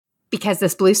because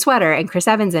this blue sweater and Chris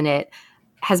Evans in it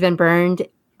has been burned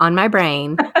on my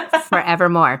brain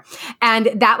forevermore. And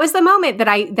that was the moment that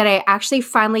I actually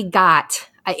finally got.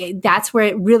 That's where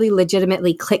it really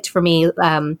legitimately clicked for me.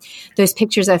 Those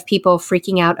pictures of people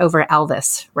freaking out over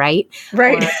Elvis, right?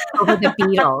 Right. Or over the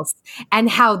Beatles, and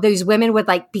how those women would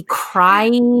like be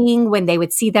crying when they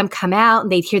would see them come out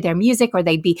and they'd hear their music, or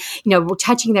they'd be,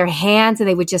 touching their hands, and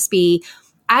they would just be,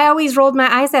 I always rolled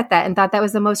my eyes at that and thought that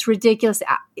was the most ridiculous.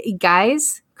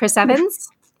 Guys, Chris Evans,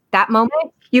 that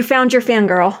moment. You found your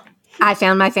fangirl. I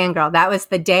found my fangirl. That was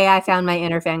the day I found my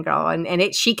inner fangirl,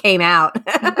 and she came out.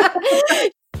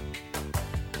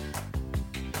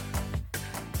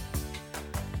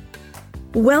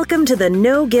 Welcome to the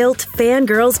No Guilt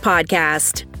Fangirls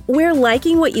podcast, where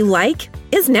liking what you like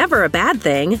is never a bad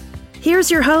thing.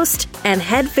 Here's your host and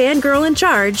head fangirl in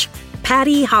charge,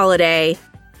 Patty Holiday.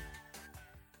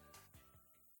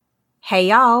 Hey,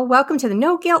 y'all. Welcome to the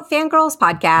No Guilt Fangirls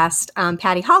podcast. I'm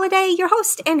Patty Holiday, your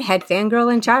host and head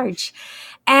fangirl in charge.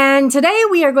 And today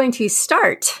we are going to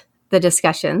start the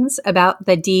discussions about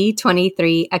the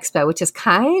D23 Expo, which is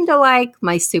kind of like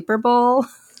my Super Bowl.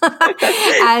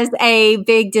 As a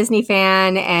big Disney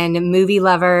fan and movie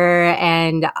lover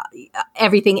and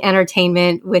everything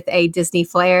entertainment with a Disney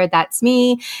flair, that's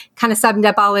me. Kind of summed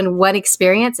up all in one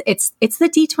experience. It's the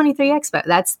D23 Expo.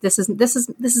 This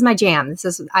is my jam.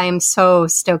 I am so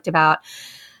stoked about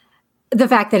the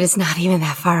fact that it's not even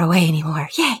that far away anymore.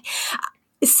 Yay!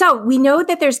 So I know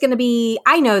that there's going to be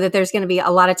a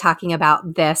lot of talking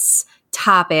about this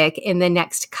topic in the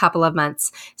next couple of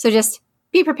months. So just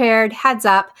be prepared. Heads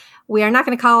up. We are not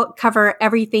going to cover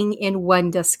everything in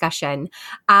one discussion.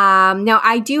 Now,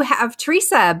 I do have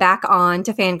Teresa back on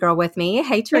to Fangirl with me.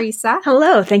 Hey, Teresa.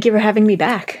 Hello. Thank you for having me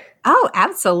back. Oh,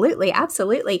 absolutely.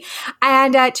 Absolutely.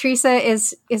 And Teresa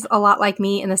is a lot like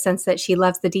me in the sense that she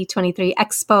loves the D23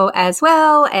 Expo as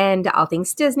well and all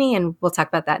things Disney. And we'll talk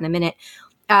about that in a minute.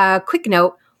 Quick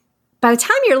note. By the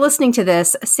time you're listening to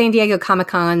this, San Diego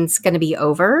Comic-Con's going to be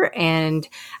over, and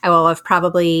I will have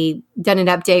probably done an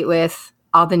update with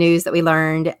all the news that we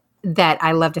learned that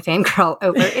I love to fangirl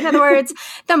over. In other words,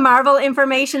 the Marvel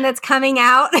information that's coming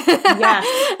out. Yes.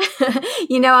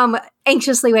 I'm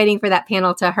anxiously waiting for that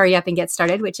panel to hurry up and get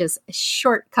started, which is a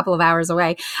short couple of hours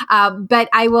away. But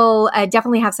I will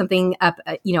definitely have something up,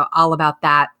 all about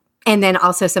that. And then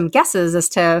also some guesses as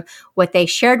to what they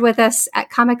shared with us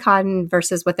at Comic-Con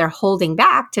versus what they're holding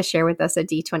back to share with us at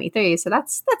D23. So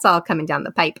that's all coming down the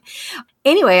pipe.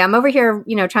 Anyway, I'm over here,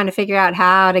 trying to figure out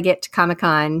how to get to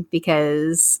Comic-Con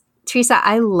because, Teresa,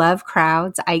 I love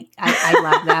crowds. I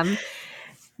love them.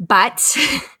 But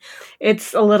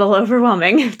it's a little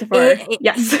overwhelming.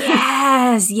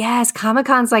 Yes.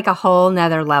 Comic-Con's like a whole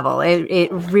nother level.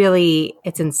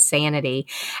 It's insanity.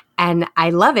 And I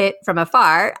love it from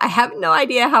afar. I have no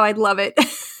idea how I'd love it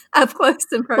up close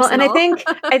and personal. Well, and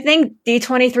I think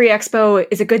D23 Expo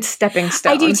is a good stepping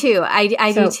stone. I do too.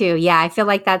 I do too. Yeah, I feel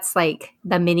like that's like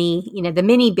the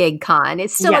mini big con.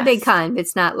 It's still a big con.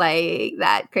 It's not like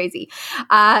that crazy.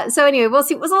 So anyway, we'll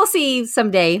see. We'll see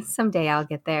someday. Someday I'll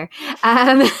get there.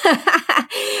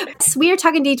 So we are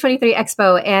talking D23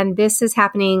 Expo, and this is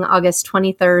happening August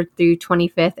 23rd through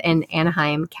 25th in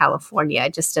Anaheim, California,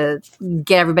 just to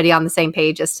get everybody on the same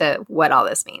page as to what all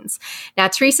this means. Now,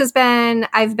 Teresa's been,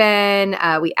 I've been,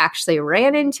 we actually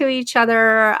ran into each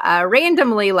other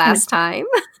randomly last time.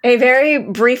 A very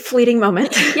brief, fleeting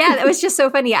moment. Yeah, that was just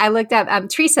so funny. I looked up,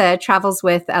 Teresa travels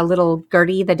with a little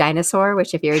Gertie the dinosaur,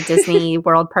 which if you're a Disney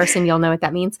World person, you'll know what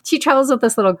that means. She travels with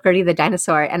this little Gertie the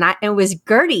dinosaur, and it was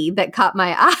Gertie that caught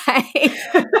my eye.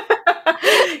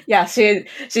 Yeah,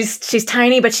 she's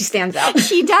tiny, but she stands out.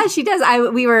 She does.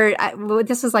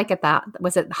 This was like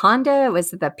was it Honda?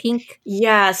 Was it the pink?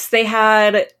 Yes, they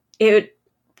had it.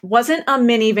 Wasn't a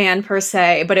minivan per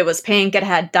se, but it was pink. It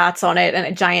had dots on it and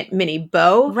a giant mini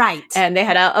bow. Right. And they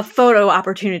had a photo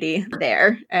opportunity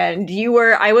there. And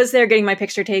I was there getting my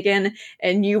picture taken,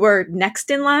 and you were next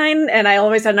in line. And I all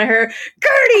of a sudden I heard,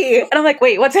 Gertie! And I'm like,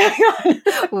 wait, what's happening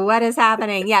on? What is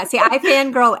happening? Yeah, see, I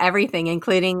fangirl everything,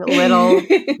 including little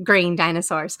green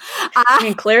dinosaurs. I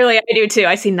mean, clearly I do too.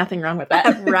 I see nothing wrong with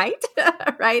that. Right?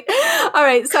 Right. All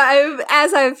right. So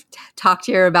as I've talked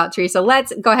here about Teresa,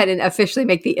 let's go ahead and officially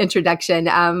make the introduction.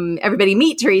 Everybody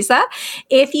meet Teresa.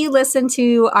 If you listen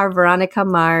to our Veronica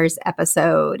Mars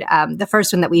episode, the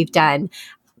first one that we've done,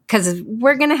 because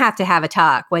we're going to have a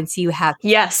talk once you have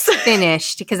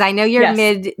finished, because I know you're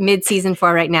mid season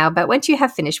 4 right now, but once you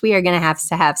have finished, we are going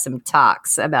to have some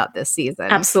talks about this season.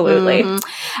 Absolutely.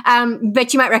 Mm-hmm.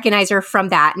 But you might recognize her from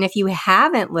that. And if you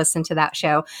haven't listened to that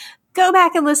show, go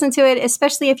back and listen to it,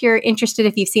 especially if you're interested,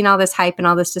 if you've seen all this hype and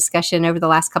all this discussion over the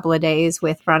last couple of days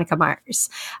with Veronica Mars.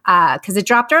 Because it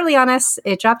dropped early on us.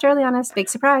 Big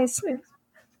surprise.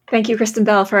 Thank you, Kristen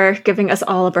Bell, for giving us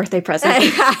all a birthday present.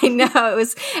 I know. It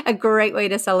was a great way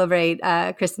to celebrate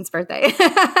Kristen's birthday.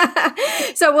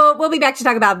 So we'll be back to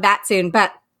talk about that soon.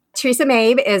 But Teresa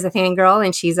Mabe is a fangirl,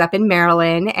 and she's up in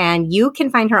Maryland, and you can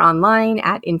find her online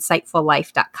at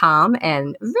insightfullife.com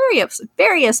and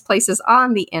various places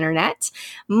on the internet,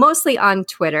 mostly on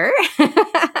Twitter.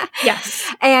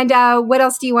 Yes. And what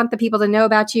else do you want the people to know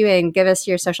about you? And give us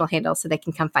your social handle so they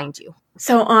can come find you.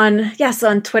 So on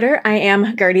Twitter, I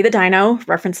am Gertie the Dino,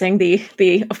 referencing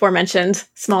the aforementioned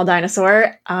small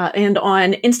dinosaur. And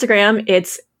on Instagram,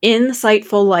 it's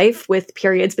Insightful Life with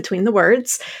periods between the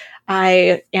words.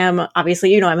 I am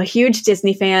obviously, I'm a huge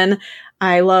Disney fan.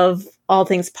 I love all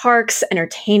things parks,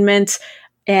 entertainment,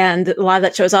 and a lot of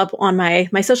that shows up on my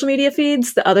social media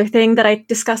feeds. The other thing that I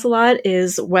discuss a lot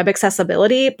is web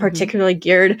accessibility, particularly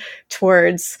geared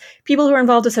towards people who are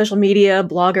involved with social media,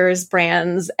 bloggers,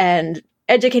 brands, and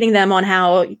educating them on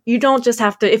how you don't just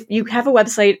have to, if you have a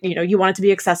website, you want it to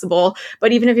be accessible,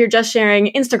 but even if you're just sharing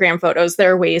Instagram photos,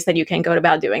 there are ways that you can go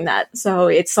about doing that. So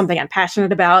it's something I'm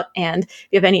passionate about. And if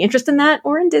you have any interest in that,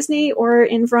 or in Disney, or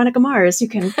in Veronica Mars, you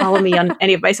can follow me on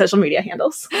any of my social media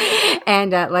handles.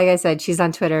 And like I said, she's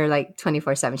on Twitter like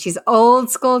 24/7. She's old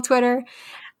school Twitter.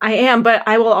 I am, but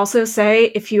I will also say,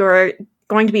 if you're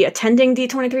going to be attending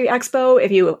D23 Expo,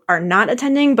 if you are not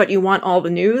attending, but you want all the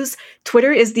news,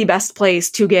 Twitter is the best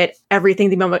place to get everything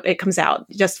the moment it comes out.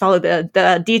 Just follow the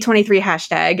D23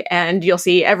 hashtag, and you'll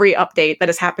see every update that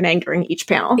is happening during each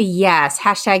panel. Yes,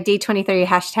 hashtag D23,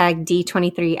 hashtag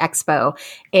D23 Expo.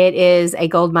 It is a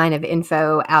goldmine of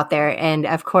info out there. And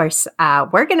of course,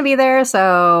 we're going to be there.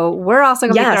 So we're also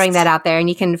going to be throwing that out there. And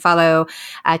you can follow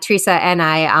Teresa and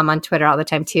I on Twitter all the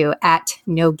time too, at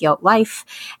No Guilt Life.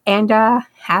 And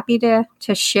happy to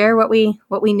share what we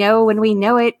know when we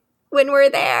know it, when we're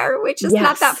there, which is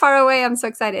not that far away. I'm so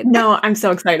excited. No, I'm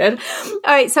so excited. All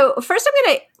right. So first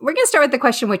we're going to start with the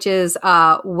question, which is,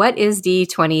 what is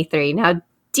D23? Now,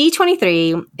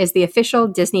 D23 is the official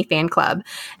Disney fan club,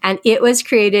 and it was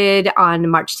created on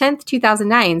March 10th,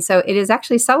 2009. So it is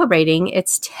actually celebrating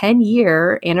its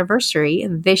 10-year anniversary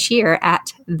this year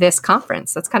at this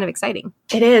conference. That's kind of exciting.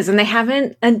 It is. And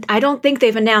I don't think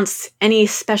they've announced any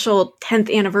special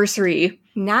 10th anniversary.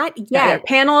 Not yet.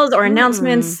 Panels or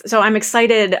announcements. So I'm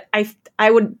excited. I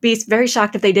would be very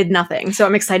shocked if they did nothing. So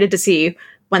I'm excited to see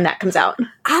when that comes out.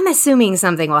 I'm assuming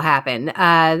something will happen.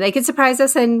 They could surprise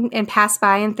us and pass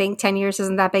by and think 10 years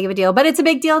isn't that big of a deal. But it's a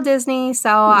big deal, Disney.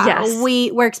 So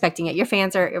we're expecting it. Your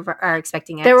fans are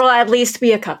expecting it. There will at least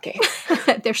be a cupcake.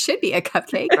 There should be a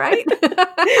cupcake, right?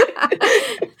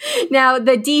 Now,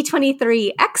 the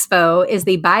D23 Expo is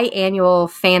the biannual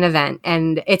fan event,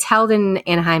 and it's held in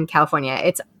Anaheim, California.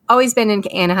 It's always been in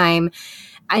Anaheim.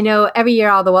 I know every year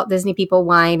all the Walt Disney people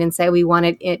whine and say we want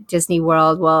it at Disney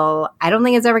World. Well, I don't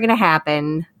think it's ever going to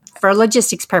happen for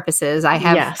logistics purposes. I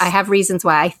have reasons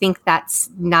why I think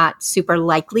that's not super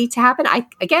likely to happen. I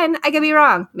could be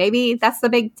wrong. Maybe that's the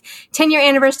big 10-year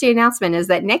anniversary announcement, is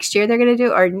that next year they're going to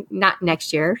do, or not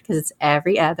next year because it's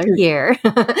every other year.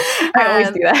 I always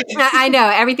do that. I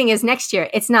know everything is next year.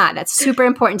 It's not. That's super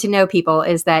important to know, people,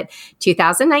 is that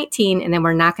 2019, and then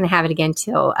we're not going to have it again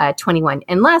till 21,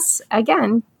 unless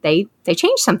again they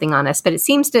change something on us. But it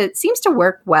seems to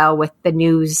work well with the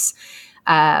news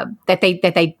that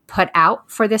they put out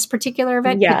for this particular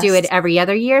event. Yes. To do it every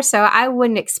other year. So I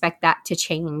wouldn't expect that to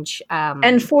change.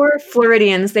 And for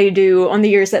Floridians, they do, on the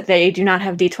years that they do not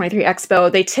have D23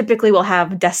 Expo, they typically will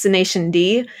have Destination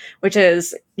D, which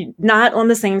is not on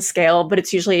the same scale, but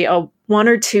it's usually a 1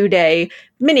 or 2 day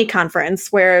mini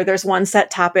conference where there's one set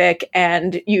topic,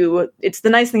 and it's the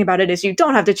nice thing about it is you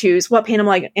don't have to choose what panel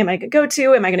am I going to go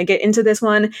to? Am I going to get into this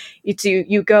one?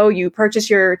 You purchase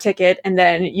your ticket, and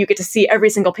then you get to see every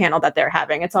single panel that they're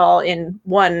having. It's all in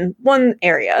one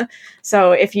area.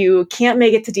 So if you can't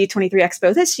make it to D23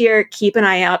 Expo this year, keep an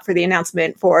eye out for the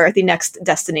announcement for the next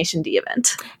Destination D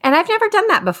event. And I've never done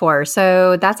that before.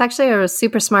 So that's actually a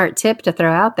super smart tip to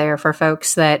throw out there for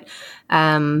folks that,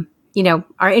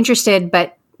 are interested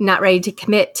but not ready to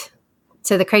commit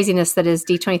to the craziness that is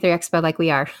D23 Expo like we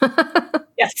are.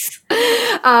 Yes.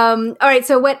 All right.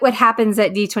 So what happens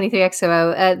at D23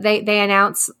 Expo?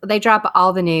 They drop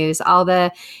all the news, all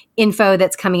the info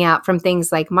that's coming out from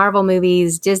things like Marvel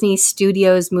movies, Disney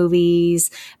Studios movies,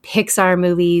 Pixar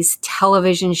movies,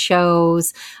 television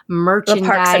shows,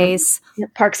 merchandise,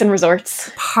 parks and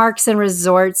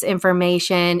resorts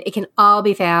information. It can all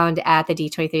be found at the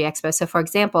D23 Expo. So, for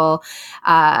example,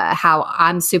 how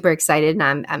I'm super excited,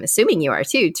 and I'm assuming you are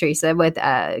too, Teresa, with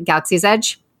Galaxy's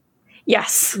Edge.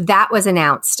 Yes. That was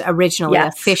announced originally,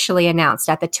 officially announced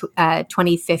at the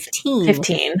 2015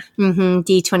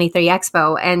 D23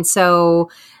 Expo. And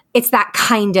so it's that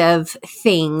kind of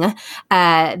thing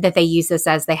that they use this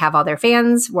as. They have all their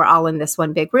fans. We're all in this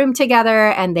one big room together,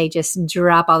 and they just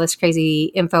drop all this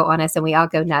crazy info on us, and we all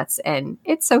go nuts. And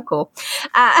it's so cool.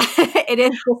 It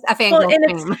is just a fangirl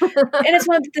dream. And it's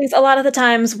one of the things, a lot of the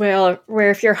times where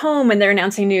if you're home and they're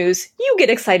announcing news, you get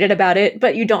excited about it,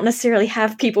 but you don't necessarily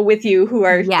have people with you who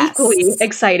are equally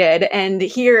excited. And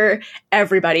here,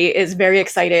 everybody is very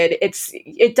excited.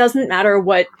 It doesn't matter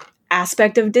what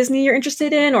aspect of Disney you're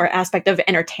interested in or aspect of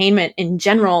entertainment in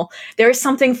general. There is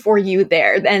something for you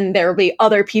there. And there will be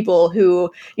other people who,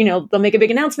 they'll make a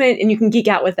big announcement and you can geek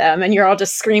out with them and you're all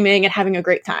just screaming and having a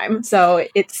great time. So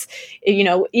it's,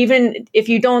 even if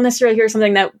you don't necessarily hear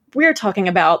something that we're talking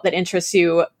about that interests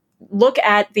you, look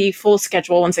at the full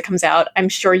schedule once it comes out. I'm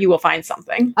sure you will find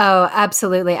something. Oh,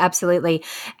 absolutely. Absolutely.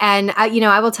 And,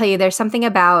 I will tell you, there's something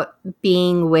about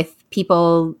being with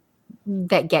people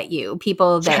that get you,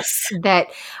 people that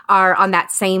are on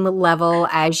that same level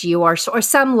as you, or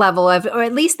some level of, or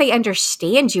at least they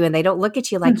understand you and they don't look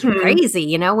at you like you're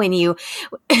crazy, when you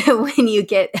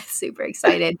get super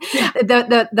excited.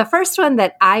 The first one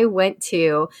that I went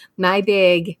to, my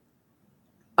big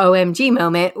OMG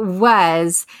moment,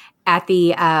 was at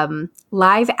the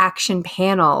live action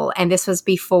panel. And this was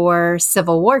before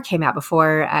Civil War came out,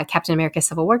 before Captain America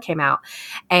Civil War came out.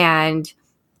 And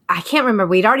I can't remember.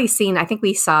 We'd already seen, I think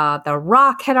we saw The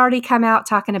Rock had already come out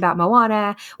talking about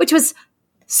Moana, which was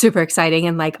super exciting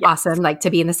and awesome, to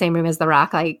be in the same room as The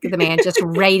Rock. The man just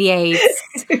radiates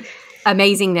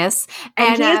amazingness.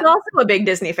 And he is also a big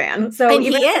Disney fan. So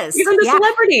even the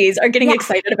celebrities are getting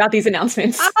excited about these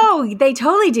announcements. Oh, they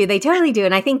totally do. They totally do.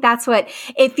 And I think that's what,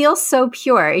 it feels so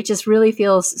pure. It just really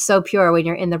feels so pure when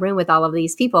you're in the room with all of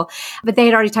these people. But they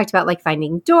had already talked about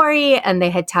Finding Dory, and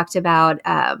they had talked about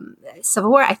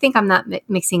Civil War. I think I'm not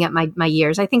mixing up my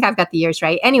years. I think I've got the years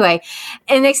right. Anyway,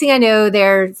 and next thing I know,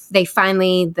 I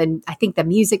think the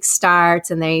music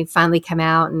starts and they finally come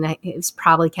out, and it was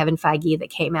probably Kevin Feige that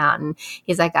came out, and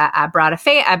he's like, I brought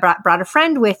a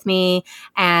friend with me,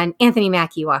 and Anthony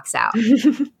Mackie walks out.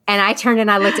 And I turned and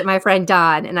I looked at my friend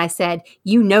Dawn and I said,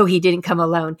 he didn't come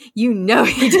alone. He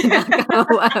did not come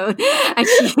alone.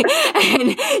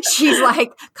 And she's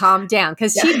like, calm down.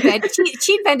 Because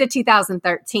she'd been to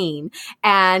 2013.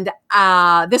 And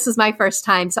this was my first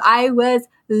time. So I was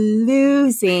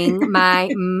losing my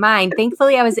mind.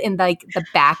 Thankfully, I was in the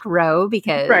back row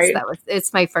because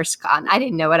it's my first con. I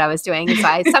didn't know what I was doing. So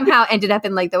I somehow ended up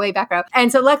in the way back row. And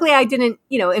so luckily I didn't,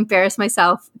 embarrass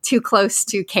myself too close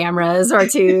to cameras or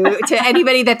to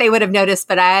anybody that they would have noticed.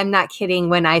 But I'm not kidding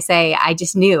when I say, I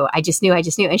just knew.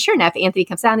 And sure enough, Anthony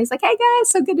comes down and he's like, hey guys,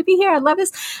 so good to be here. I love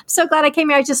this. I'm so glad I came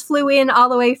here. I just flew in all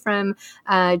the way from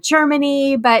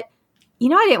Germany, but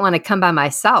I didn't want to come by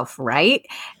myself, right?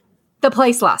 The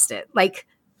place lost it.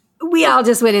 We all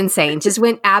just went insane, just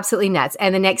went absolutely nuts.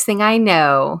 And the next thing I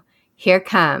know, here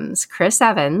comes Chris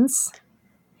Evans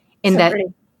in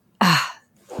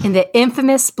the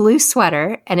infamous blue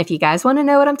sweater. And if you guys want to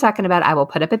know what I'm talking about, I will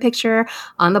put up a picture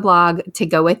on the blog to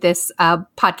go with this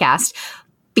podcast,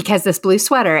 because this blue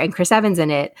sweater and Chris Evans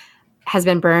in it has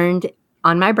been burned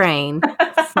on my brain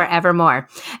forevermore.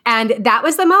 And that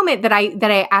was the moment that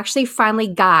I actually finally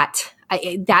got.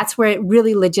 That's where it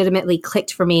really legitimately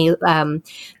clicked for me.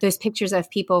 Those pictures of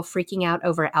people freaking out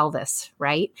over Elvis,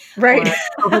 right? Right.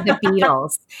 Or over the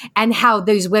Beatles, and how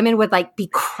those women would be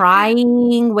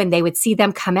crying when they would see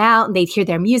them come out, and they'd hear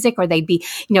their music, or they'd be,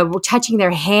 touching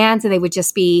their hands, and they would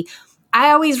just be.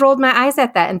 I always rolled my eyes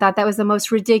at that and thought that was the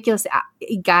most ridiculous.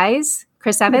 Guys,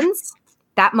 Chris Evans,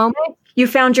 that moment. You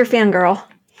found your fangirl.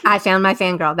 I found my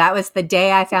fangirl. That was the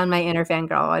day I found my inner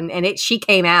fangirl, and she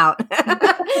came out.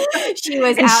 She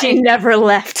was and out. She never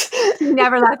left. She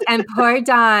never left. And poor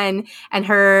Dawn and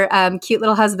her cute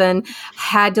little husband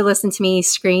had to listen to me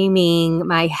screaming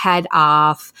my head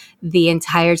off the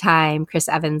entire time Chris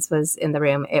Evans was in the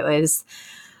room. It was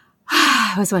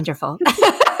wonderful.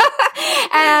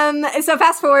 So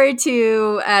fast forward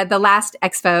to the last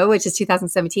expo, which is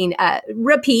 2017,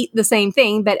 repeat the same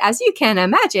thing. But as you can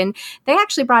imagine, they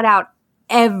actually brought out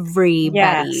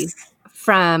everybody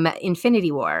from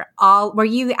Infinity War. Were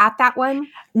you at that one?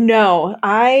 No,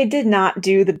 I did not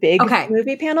do the big Okay.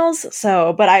 movie panels.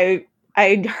 But I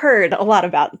heard a lot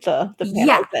about the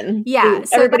panels and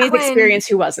So everybody's experience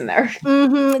who was in there.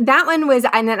 Mm-hmm, that one was,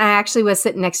 and then I actually was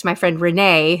sitting next to my friend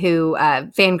Renee, who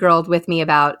fangirled with me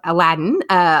about Aladdin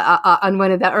on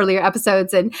one of the earlier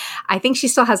episodes, and I think she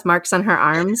still has marks on her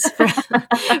arms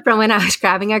from when I was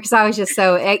grabbing her, because I was just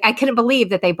I couldn't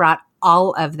believe that they brought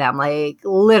all of them. Like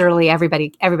literally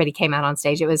everybody came out on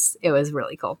stage. It was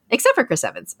really cool, except for Chris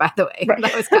Evans, by the way. Right.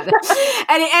 That was kind of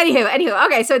anywho.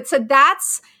 Okay, so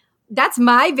that's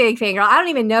my big fangirl. I don't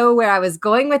even know where I was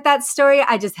going with that story.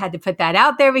 I just had to put that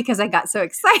out there because I got so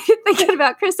excited thinking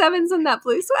about Chris Evans in that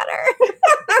blue sweater.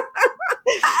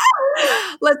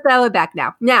 Let's dial it back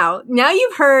now. Now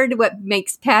you've heard what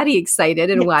makes Patty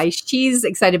excited and why she's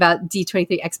excited about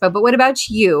D23 Expo. But what about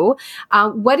you?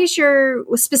 What is your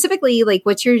specifically like?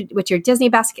 What's your Disney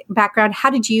background? How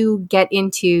did you get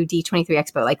into D23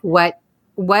 Expo? Like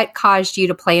what caused you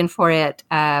to plan for it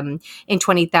in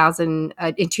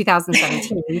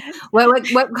 2017?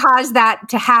 What caused that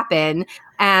to happen,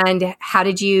 and how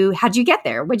did you get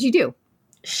there? What'd you do?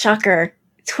 Shocker,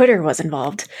 Twitter was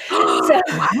involved.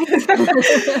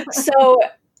 So,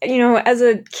 as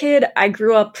a kid, I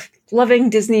grew up loving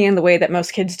Disney in the way that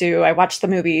most kids do. I watched the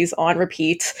movies on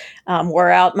repeat, wore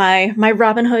out my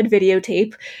Robin Hood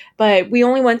videotape, but we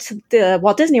only went to the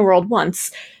Walt Disney World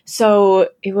once. So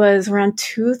it was around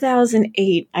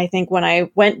 2008, I think, when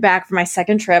I went back for my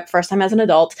second trip, first time as an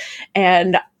adult,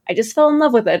 and I just fell in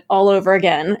love with it all over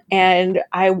again. And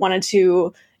I wanted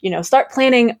to, start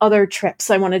planning other trips.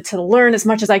 I wanted to learn as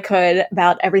much as I could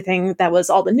about everything that was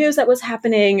all the news that was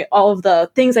happening, all of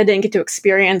the things I didn't get to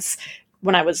experience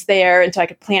when I was there, and so I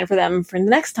could plan for them for the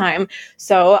next time.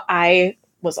 So I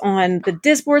was on the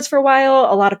Diz boards for a while.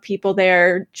 A lot of people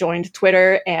there joined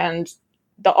Twitter, and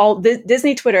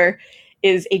Disney Twitter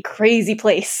is a crazy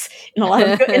place in a lot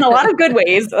of good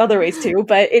ways, other ways too.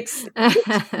 But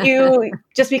you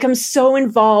just become so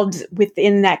involved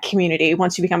within that community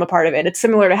once you become a part of it. It's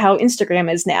similar to how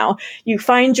Instagram is now. You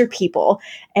find your people,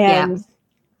 and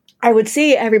I would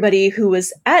see everybody who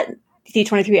was at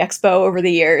D23 Expo over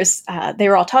the years. They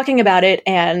were all talking about it,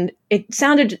 and it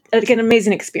sounded like an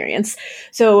amazing experience.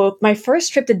 So my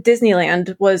first trip to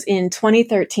Disneyland was in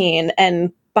 2013,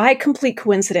 and by complete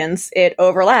coincidence, it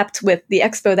overlapped with the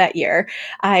expo that year.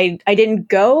 I didn't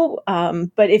go,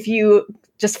 but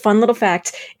just fun little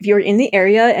fact, if you're in the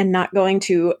area and not going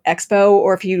to Expo,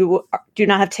 or if you do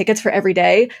not have tickets for every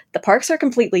day, the parks are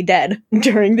completely dead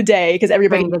during the day because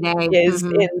everybody is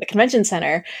in the convention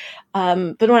center.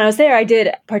 But when I was there, I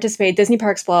did participate. Disney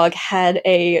Parks Blog had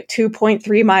a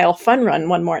 2.3 mile fun run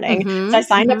one morning. So I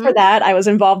signed up for that. I was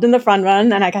involved in the fun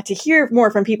run, and I got to hear more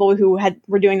from people who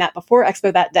were doing that before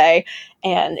Expo that day.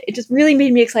 And it just really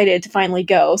made me excited to finally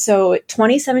go. So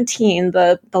 2017,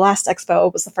 the last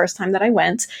Expo, was the first time that I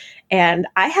went, and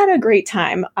I had a great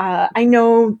time. I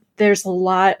know there's a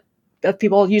lot of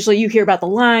people, usually you hear about the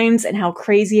lines and how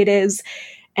crazy it is.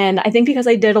 And I think because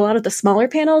I did a lot of the smaller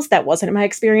panels, that wasn't my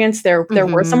experience. There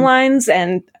were some lines,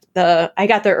 and I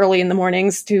got there early in the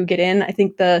mornings to get in. I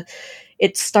think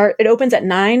it opens at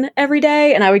 9 every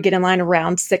day, and I would get in line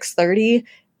around 6:30.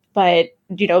 But,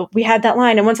 we had that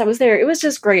line. And once I was there, it was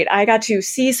just great. I got to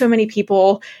see so many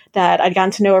people that I'd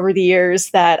gotten to know over the years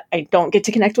that I don't get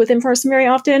to connect with in person very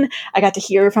often. I got to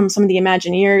hear from some of the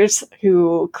Imagineers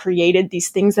who created these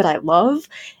things that I love.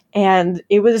 And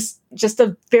it was just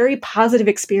a very positive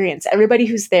experience. Everybody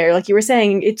who's there, like you were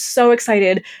saying, it's so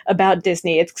excited about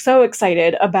Disney. It's so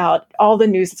excited about all the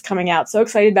news that's coming out. So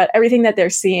excited about everything that they're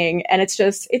seeing. And it's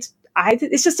just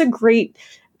a great,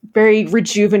 very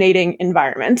rejuvenating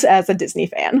environment as a Disney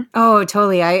fan. Oh,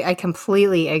 totally. I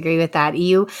completely agree with that.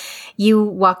 You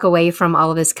walk away from all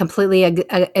of this completely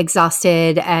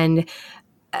exhausted and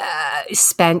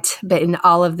spent, but in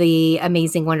all of the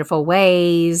amazing, wonderful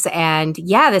ways. And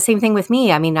the same thing with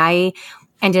me. I mean, I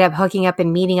ended up hooking up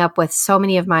and meeting up with so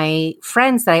many of my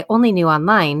friends that I only knew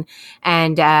online,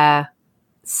 and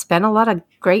spent a lot of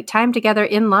great time together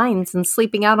in lines and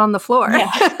sleeping out on the floor.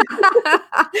 Yeah.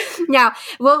 Now,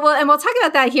 we'll talk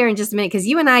about that here in just a minute, because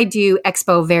you and I do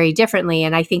Expo very differently.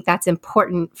 And I think that's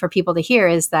important for people to hear,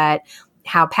 is that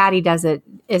how Patty does it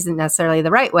isn't necessarily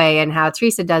the right way, and how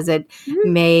Teresa does it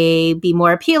may be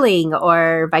more appealing,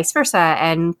 or vice versa.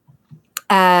 And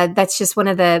that's just one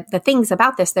of the things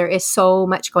about this. There is so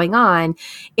much going on.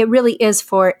 It really is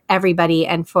for everybody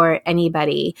and for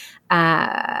anybody.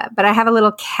 But I have a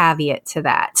little caveat to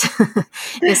that.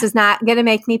 This is not going to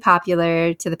make me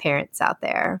popular to the parents out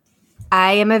there.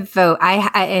 I am a vote.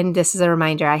 And this is a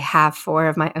reminder, I have 4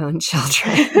 of my own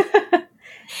children.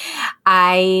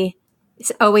 I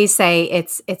always say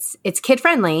it's kid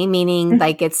friendly, meaning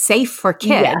like it's safe for kids.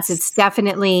 Yes. It's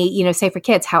definitely, safe for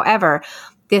kids. However,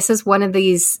 this is one of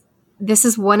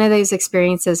those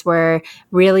experiences where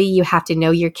really you have to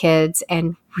know your kids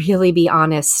and really be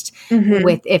honest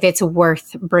with if it's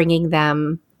worth bringing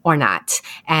them or not.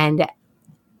 And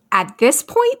at this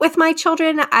point with my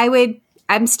children,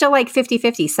 I'm still like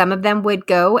 50-50. Some of them would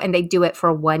go and they do it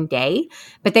for one day,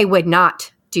 but they would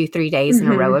not do 3 days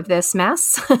in a row of this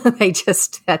mess.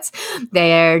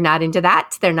 They're not into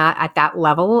that. They're not at that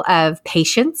level of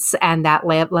patience and that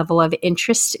level of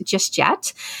interest just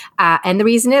yet. And the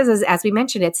reason is, as we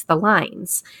mentioned, it's the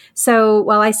lines. So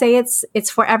while I say it's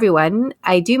for everyone,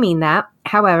 I do mean that.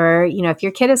 However, if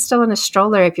your kid is still in a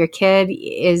stroller, if your kid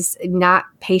is not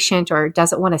patient or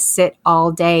doesn't want to sit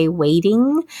all day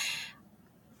waiting,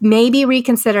 maybe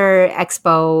reconsider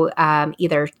Expo,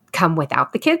 either come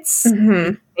without the kids,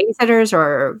 babysitters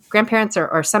or grandparents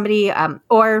or somebody,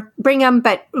 or bring them,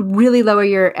 but really lower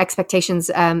your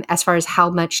expectations as far as how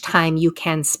much time you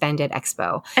can spend at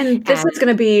Expo. And this is going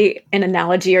to be an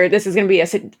analogy, or this is going to be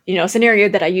a scenario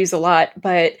that I use a lot,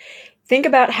 but think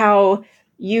about how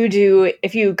you do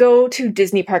if you go to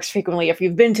Disney parks frequently. If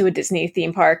you've been to a Disney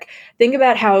theme park, think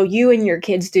about how you and your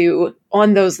kids do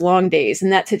on those long days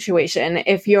in that situation.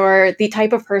 If you're the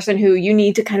type of person who you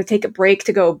need to kind of take a break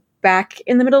to go back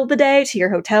in the middle of the day to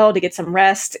your hotel to get some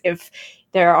rest, if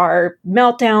there are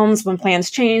meltdowns when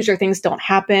plans change or things don't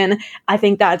happen, I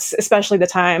think that's especially the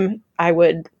time I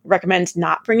would recommend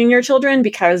not bringing your children,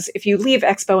 because if you leave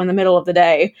Expo in the middle of the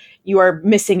day, you are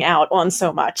missing out on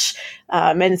so much.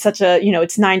 And it's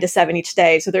it's 9 to 7 each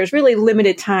day. So there's really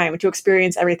limited time to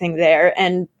experience everything there.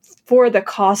 And for the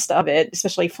cost of it,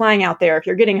 especially flying out there, if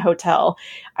you're getting a hotel,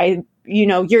 you're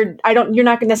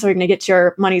not necessarily going to get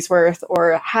your money's worth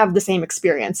or have the same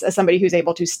experience as somebody who's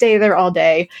able to stay there all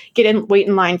day, wait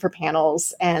in line for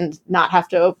panels, and not have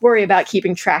to worry about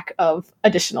keeping track of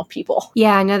additional people.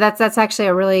 Yeah, no, that's actually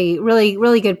a really, really,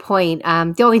 really good point.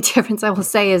 The only difference I will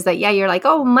say is that, you're like,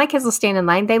 oh, my kids will stand in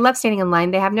line. They love standing in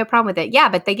line. They have no problem with it. Yeah,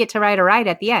 but they get to ride a ride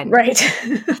at the end. Right.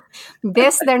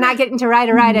 They're not getting to ride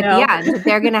a ride at the end.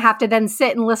 They're going to have to then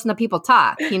sit and listen to people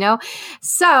talk,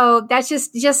 So that's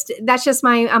just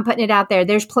I'm putting it out there.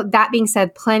 There's that being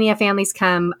said, plenty of families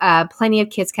come, plenty of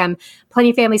kids come,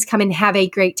 plenty of families come and have a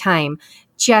great time.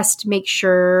 Just make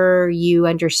sure you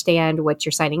understand what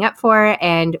you're signing up for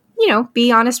and,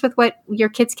 be honest with what your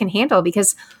kids can handle,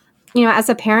 because, as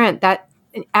a parent, that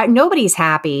nobody's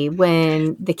happy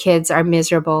when the kids are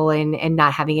miserable and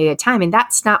not having a good time. And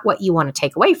that's not what you want to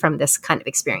take away from this kind of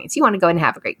experience. You want to go and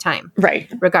have a great time. Right.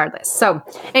 Regardless. So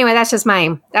anyway, that's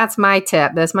my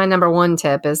tip. That's my number one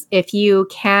tip is if you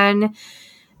can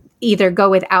either go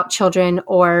without children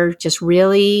or just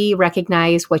really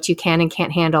recognize what you can and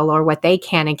can't handle or what they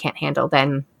can and can't handle,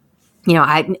 then,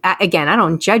 I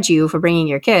don't judge you for bringing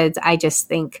your kids. I just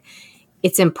think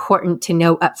it's important to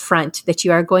know up front that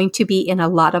you are going to be in a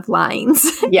lot of lines.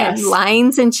 Yes. And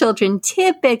lines and children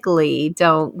typically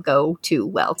don't go too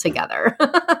well together.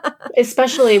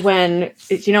 Especially when,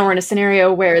 we're in a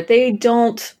scenario where they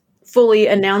don't fully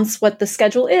announce what the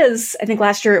schedule is. I think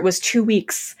last year it was 2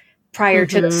 weeks prior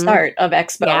to the start of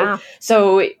Expo. Yeah.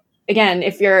 So again,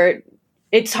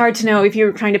 it's hard to know if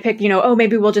you're trying to pick,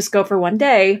 maybe we'll just go for one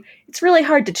day. It's really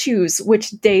hard to choose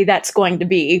which day that's going to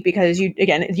be because you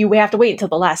have to wait until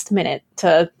the last minute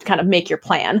to kind of make your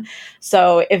plan.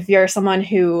 So if you're someone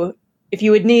if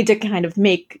you would need to kind of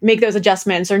make those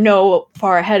adjustments or know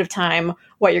far ahead of time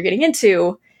what you're getting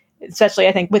into, especially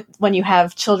I think when you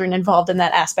have children involved in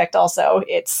that aspect also,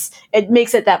 it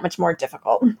makes it that much more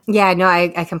difficult. Yeah, no,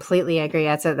 I completely agree.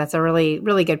 That's a really,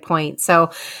 really good point.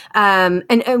 So, and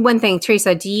one thing,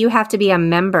 Teresa, do you have to be a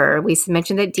member? We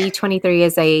mentioned that D23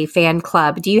 is a fan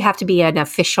club. Do you have to be an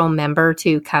official member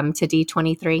to come to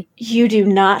D23? You do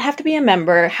not have to be a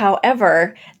member.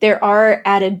 However, there are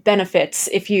added benefits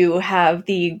if you have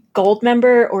the gold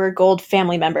member or gold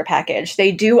family member package.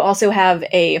 They do also have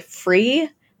a free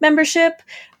membership,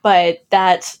 but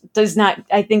that does not,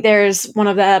 I think there's one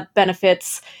of the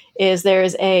benefits is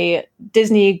there's a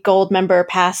Disney Gold Member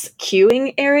Pass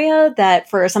queuing area that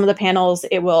for some of the panels,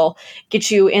 it will get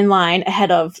you in line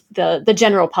ahead of the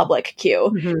general public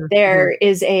queue. Mm-hmm. There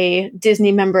is a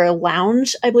Disney Member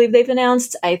Lounge, I believe they've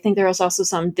announced. I think there is also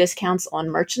some discounts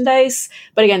on merchandise.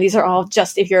 But again, these are all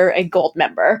just if you're a gold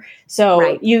member. So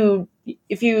right.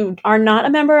 If you are not a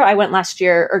member, I went last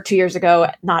year or 2 years ago,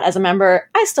 not as a member.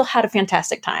 I still had a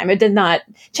fantastic time. It did not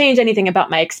change anything about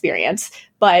my experience,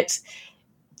 but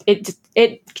it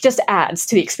just adds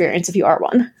to the experience if you are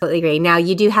one. Completely agree. Now,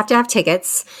 you do have to have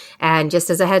tickets. And just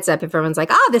as a heads up, if everyone's like,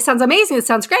 oh, this sounds amazing, this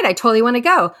sounds great, I totally want to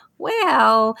go.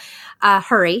 Well,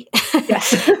 hurry.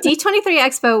 Yes. D23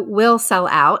 Expo will sell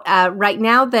out. Right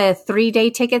now, the 3-day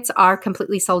tickets are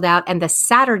completely sold out, and the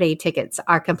Saturday tickets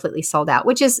are completely sold out,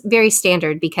 which is very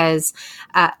standard because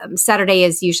Saturday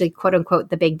is usually, quote unquote,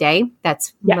 the big day.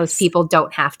 That's most people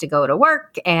don't have to go to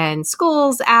work and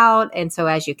school's out. And so,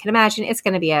 as you can imagine, it's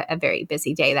going to be a very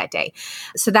busy day that day.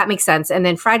 So that makes sense. And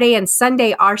then Friday and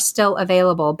Sunday are still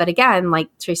available. But again, like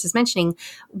Teresa's mentioning,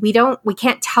 we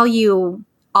can't tell you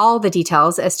all the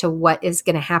details as to what is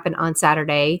going to happen on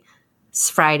Saturday,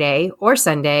 Friday, or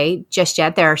Sunday just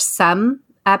yet. There are some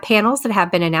panels that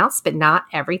have been announced, but not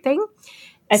everything.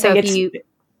 I think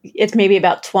it's maybe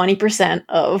about 20%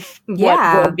 of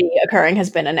what will be occurring has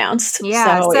been announced.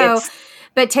 Yeah.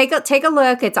 But take a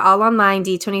look. It's all online,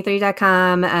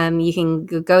 d23.com. You can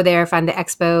go there, find the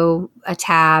Expo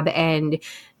tab, and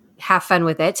have fun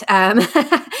with it, and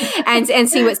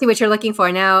see what you're looking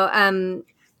for. Now,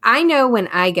 I know when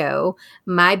I go,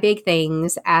 my big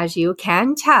things, as you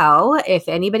can tell, if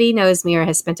anybody knows me or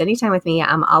has spent any time with me,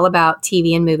 I'm all about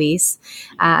TV and movies.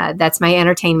 That's my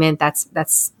entertainment.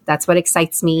 That's what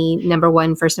excites me, number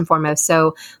one, first and foremost.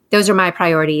 So those are my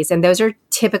priorities. And those are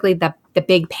typically the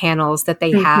big panels that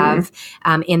they have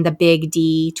in the big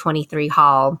D23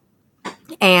 hall.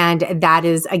 And that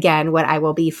is, again, what I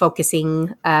will be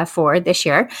focusing for this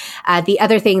year. The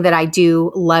other thing that I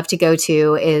do love to go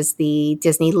to is the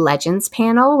Disney Legends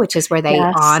panel, which is where they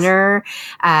honor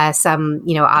some,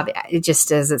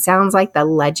 just as it sounds like, the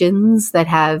legends that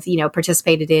have,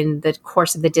 participated in the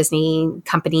course of the Disney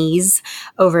companies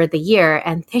over the year.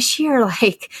 And this year,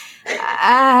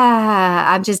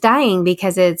 I'm just dying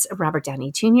because it's Robert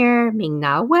Downey Jr.,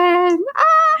 Ming-Na Wen,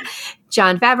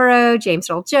 Jon Favreau, James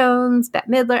Earl Jones, Bette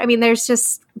Midler. I mean, there's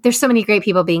so many great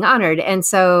people being honored. And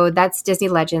so that's Disney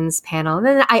Legends panel. And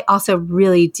then I also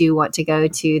really do want to go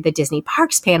to the Disney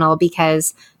Parks panel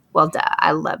because, well, duh,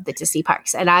 I love the Disney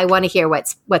Parks and I want to hear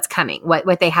what's coming,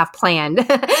 what they have planned.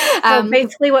 So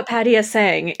basically what Patty is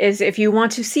saying is if you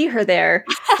want to see her there,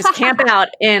 just camp out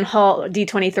in Hall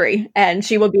D23 and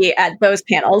she will be at those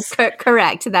panels.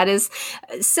 Correct. That is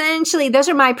essentially, those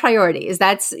are my priorities.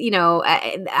 That's,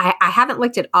 I haven't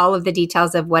looked at all of the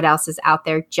details of what else is out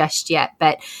there just yet,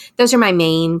 but those are my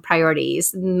main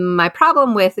priorities. My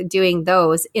problem with doing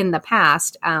those in the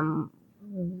past,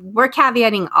 we're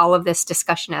caveating all of this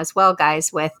discussion as well,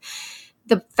 guys, with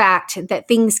the fact that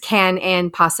things can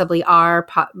and possibly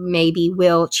maybe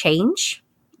will change.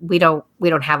 We don't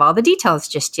have all the details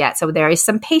just yet. So there is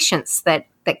some patience that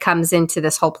comes into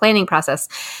this whole planning process.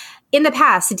 In the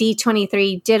past,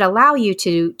 D23 did allow you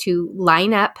to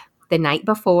line up the night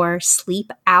before,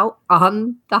 sleep out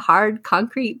on the hard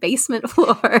concrete basement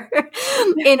floor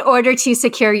in order to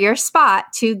secure your spot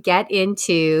to get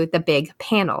into the big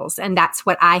panels. And that's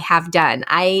what I have done.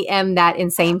 I am that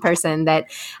insane person that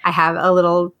I have a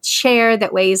little chair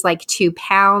that weighs like 2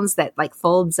 pounds that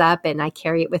folds up and I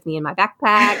carry it with me in my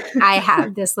backpack. I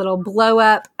have this little blow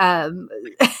up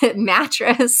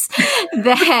mattress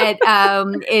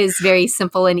that is very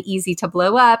simple and easy to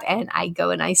blow up. And I go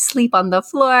and I sleep on the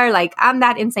floor. I'm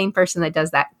that insane person that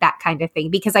does that kind of thing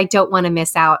because I don't want to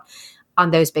miss out on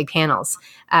those big panels.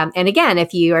 And again,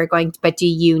 if you are but do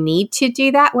you need to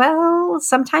do that? Well,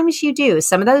 sometimes you do.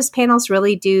 Some of those panels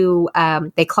really do.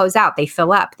 They close out, they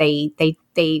fill up,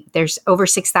 there's over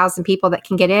 6,000 people that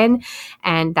can get in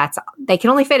and they can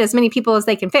only fit as many people as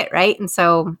they can fit. Right. And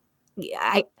so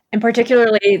and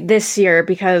particularly this year,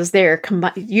 because they're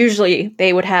usually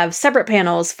they would have separate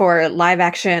panels for live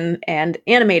action and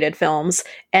animated films.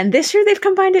 And this year they've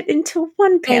combined it into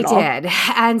one panel. They did.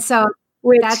 And so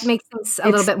that makes things a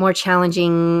little bit more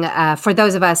challenging for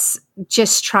those of us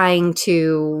just trying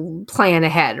to plan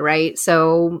ahead, right?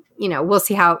 So, we'll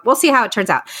see how it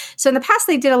turns out. So in the past,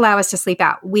 they did allow us to sleep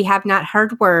out. We have not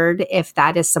heard word if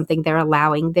that is something they're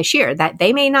allowing this year, that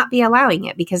they may not be allowing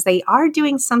it because they are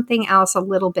doing something else a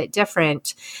little bit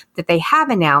different that they have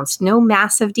announced. No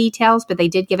massive details, but they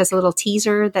did give us a little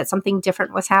teaser that something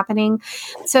different was happening.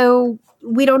 So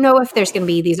we don't know if there's going to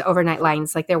be these overnight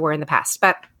lines like there were in the past,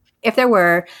 but if there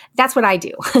were, that's what I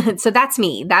do. So that's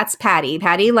me. That's Patty.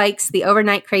 Patty likes the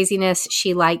overnight craziness.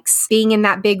 She likes being in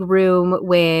that big room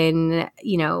when,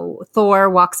 Thor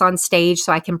walks on stage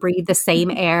so I can breathe the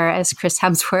same air as Chris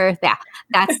Hemsworth. Yeah,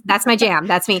 that's my jam.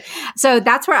 That's me. So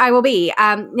that's where I will be.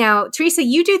 Now, Teresa,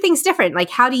 you do things different.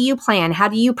 How do you plan? How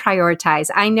do you prioritize?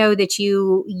 I know that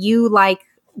you like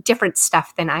different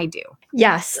stuff than I do.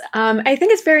 Yes. I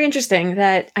think it's very interesting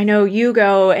that I know you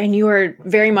go and you are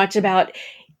very much about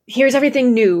here's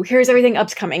everything new, here's everything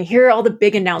upcoming, here are all the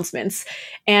big announcements.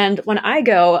 And when I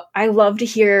go, I love to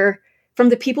hear from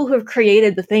the people who have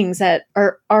created the things that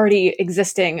are already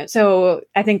existing. So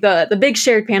I think the big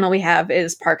shared panel we have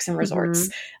is parks and resorts.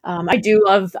 I do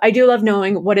love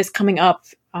knowing what is coming up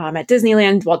at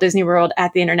Disneyland, Walt Disney World,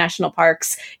 at the international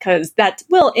parks, because that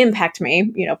will impact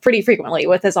me, pretty frequently,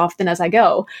 with as often as I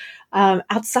go.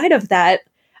 Outside of that,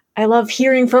 I love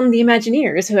hearing from the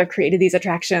Imagineers who have created these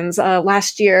attractions.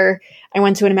 Last year, I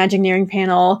went to an Imagineering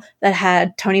panel that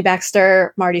had Tony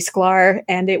Baxter, Marty Sklar,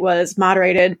 and it was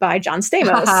moderated by John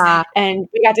Stamos. And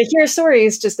we got to hear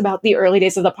stories just about the early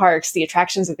days of the parks, the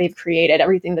attractions that they've created,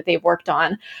 everything that they've worked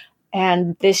on.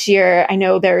 And this year, I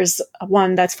know there's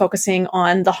one that's focusing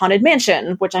on the Haunted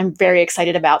Mansion, which I'm very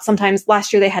excited about. Sometimes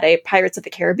last year they had a Pirates of the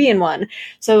Caribbean one.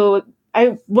 So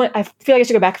I feel like I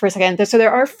should go back for a second. So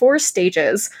there are 4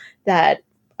 stages that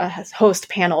host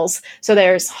panels. So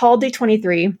there's Hall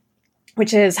D23,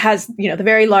 which has the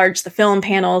very large, the film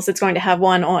panels. It's going to have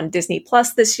one on Disney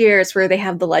Plus this year. It's where they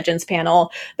have the Legends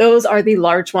panel. Those are the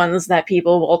large ones that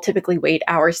people will typically wait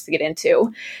hours to get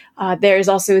into. There's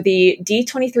also the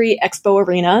D23 Expo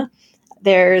Arena.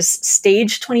 There's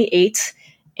Stage 28.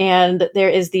 And there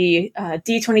is the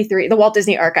D23, the Walt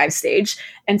Disney Archive stage.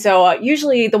 And so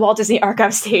usually the Walt Disney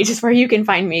Archive stage is where you can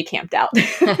find me camped out.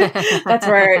 That's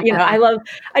where,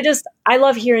 I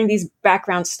love hearing these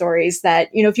background stories that,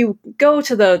 if you go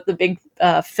to the big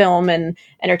film and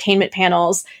entertainment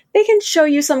panels, they can show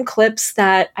you some clips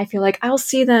that I feel like I'll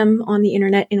see them on the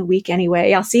internet in a week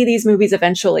anyway. I'll see these movies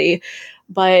eventually,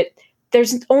 but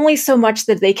there's only so much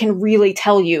that they can really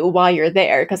tell you while you're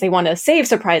there, because they want to save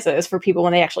surprises for people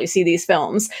when they actually see these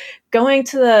films. Going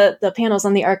to the panels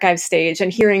on the archive stage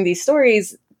and hearing these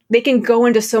stories, they can go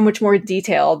into so much more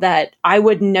detail that I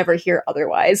would never hear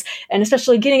otherwise. And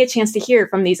especially getting a chance to hear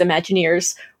from these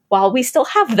Imagineers while we still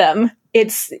have them. I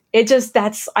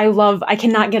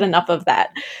cannot get enough of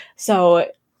that.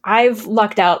 So I've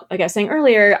lucked out, like I was saying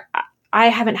earlier, I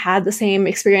haven't had the same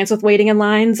experience with waiting in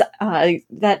lines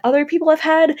that other people have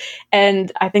had.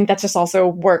 And I think that just also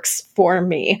works for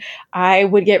me. I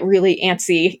would get really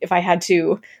antsy if I had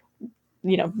to,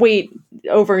 wait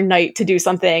overnight to do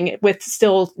something with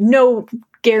still no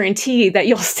guarantee that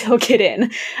you'll still get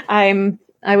in.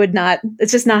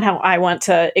 It's just not how I want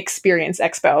to experience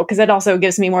Expo, because it also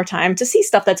gives me more time to see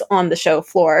stuff that's on the show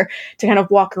floor, to kind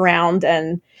of walk around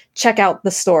and check out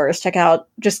the stores,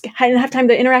 just have time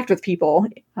to interact with people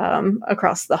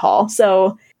across the hall.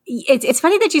 So it's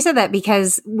funny that you said that,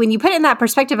 because when you put it in that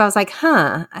perspective, I was like,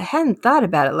 I hadn't thought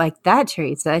about it like that,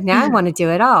 Teresa. Now I want to do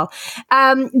it all.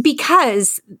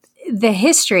 Because the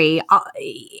history, I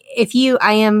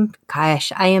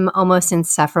am almost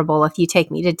insufferable. If you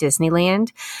take me to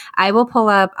Disneyland, I will pull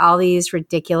up all these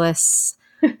ridiculous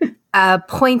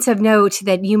points of note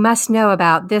that you must know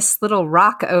about this little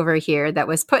rock over here that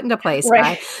was put into place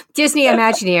by Disney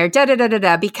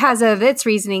Imagineer, because of its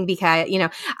reasoning. Because,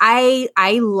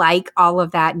 I like all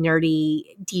of that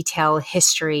nerdy detail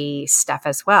history stuff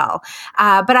as well.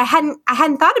 But I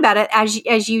hadn't thought about it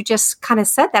as you just kind of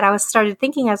said that. I started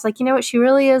thinking, I was like, what, she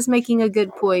really is making a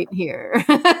good point here.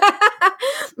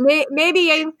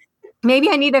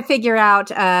 Maybe I need to figure out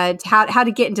how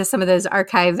to get into some of those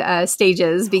archive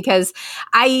stages, because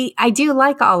I do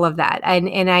like all of that,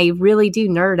 and I really do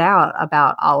nerd out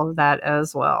about all of that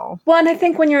as well. Well, and I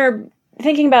think when you're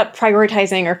thinking about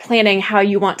prioritizing or planning how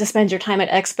you want to spend your time at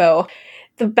Expo,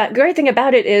 the great thing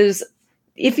about it is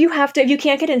if you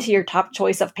can't get into your top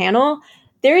choice of panel,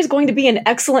 there is going to be an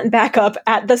excellent backup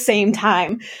at the same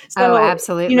time. So,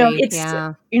 absolutely.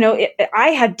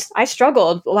 I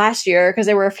struggled last year because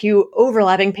there were a few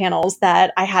overlapping panels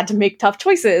that I had to make tough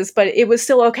choices, but it was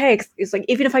still okay. It's like,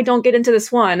 even if I don't get into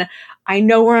this one, I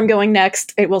know where I'm going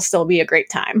next. It will still be a great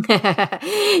time.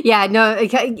 Yeah, no,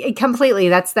 completely.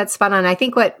 That's spot on. I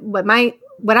think what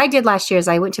I did last year is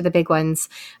I went to the big ones,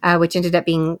 which ended up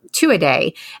being 2 a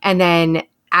day. And then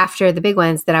after the big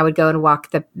ones, then I would go and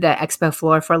walk the expo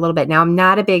floor for a little bit. Now, I'm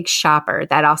not a big shopper.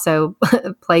 That also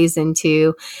plays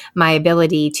into my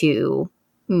ability to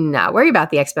not worry about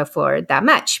the expo floor that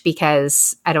much,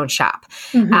 because I don't shop.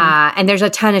 Mm-hmm. And there's a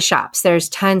ton of shops. There's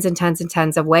tons and tons and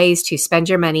tons of ways to spend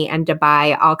your money and to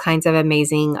buy all kinds of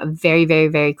amazing, very, very,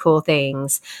 very cool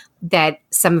things that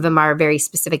some of them are very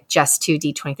specific just to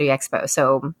D23 Expo.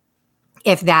 So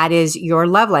if that is your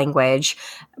love language,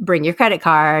 bring your credit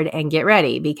card and get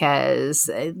ready, because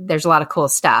there's a lot of cool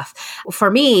stuff.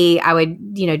 For me, I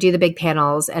would, do the big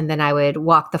panels, and then I would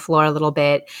walk the floor a little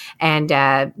bit and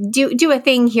do a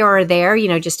thing here or there,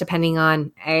 just depending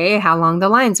on how long the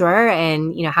lines were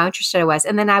and, how interested I was.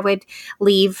 And then I would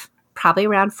leave probably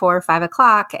around 4 or 5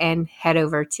 o'clock and head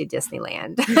over to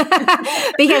Disneyland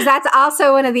because that's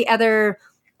also one of the other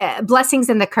blessings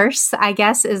and the curse, I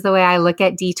guess, is the way I look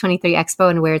at D23 Expo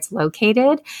and where it's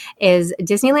located. Is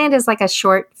Disneyland is like a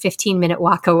short 15-minute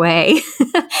walk away.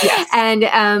 Yes. And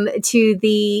to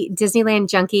the Disneyland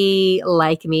junkie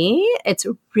like me, it's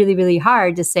really, really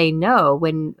hard to say no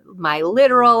when my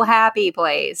literal happy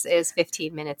place is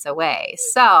 15 minutes away.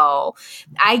 So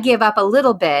I give up a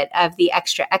little bit of the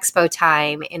extra expo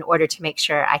time in order to make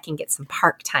sure I can get some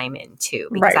park time in too,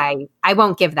 because I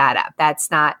won't give that up. That's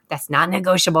not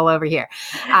negotiable over here.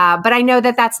 But I know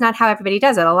that that's not how everybody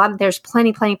does it. There's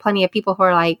plenty of people who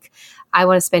are like, I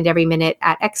want to spend every minute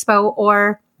at expo,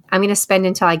 or I'm going to spend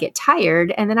until I get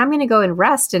tired, and then I'm going to go and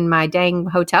rest in my dang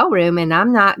hotel room, and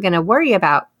I'm not going to worry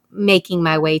about making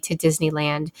my way to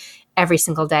Disneyland every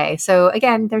single day. So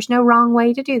again, there's no wrong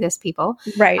way to do this, people.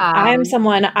 Right. I'm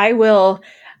someone,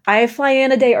 I fly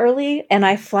in a day early and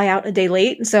I fly out a day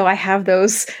late. So I have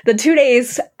the 2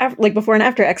 days, like before and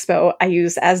after Expo, I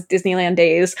use as Disneyland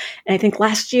days. And I think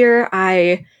last year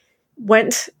I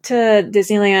went to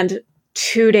Disneyland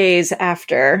 2 days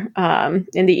after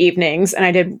in the evenings, and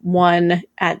I did one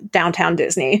at downtown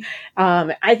Disney.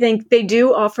 I think they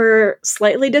do offer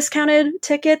slightly discounted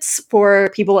tickets for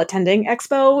people attending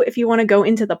Expo if you want to go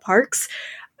into the parks.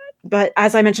 But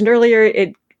as I mentioned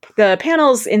earlier, the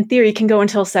panels in theory can go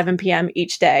until 7 p.m.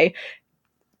 each day.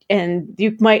 And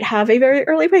you might have a very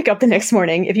early wake up the next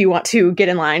morning if you want to get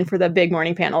in line for the big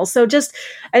morning panels. So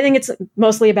I think it's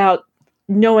mostly about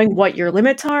knowing what your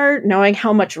limits are, knowing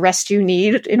how much rest you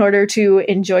need in order to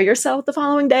enjoy yourself the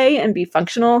following day and be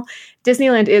functional.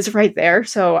 Disneyland is right there,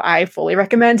 so I fully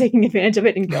recommend taking advantage of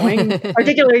it and going.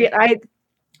 Particularly, I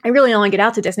really only get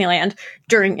out to Disneyland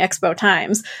during Expo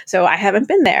times, so I haven't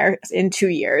been there in 2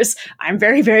 years. I'm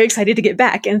very, very excited to get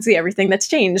back and see everything that's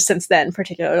changed since then,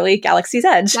 particularly Galaxy's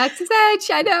Edge. Galaxy's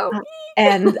Edge, I know.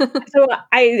 And so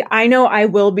I know I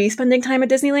will be spending time at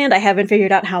Disneyland. I haven't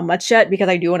figured out how much yet because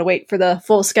I do want to wait for the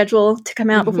full schedule to come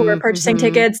out before purchasing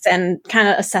tickets and kind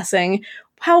of assessing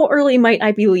how early might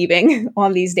I be leaving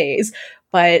on these days.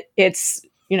 But it's,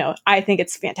 I think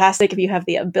it's fantastic if you have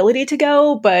the ability to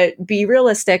go, but be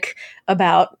realistic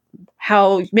about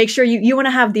make sure you want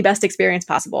to have the best experience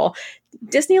possible.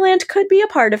 Disneyland could be a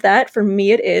part of that. For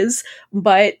me, it is.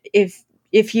 But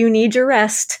if you need your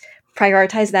rest,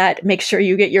 prioritize that. Make sure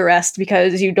you get your rest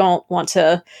because you don't want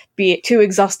to be too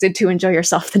exhausted to enjoy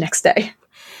yourself the next day.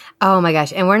 Oh my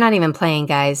gosh. And we're not even playing,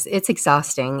 guys. It's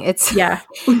exhausting.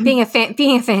 Being a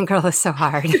fangirl is so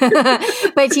hard,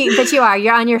 but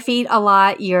you're on your feet a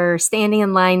lot. You're standing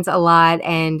in lines a lot,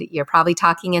 and you're probably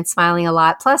talking and smiling a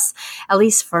lot. Plus, at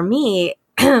least for me,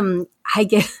 I'm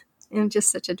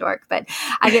just such a dork, but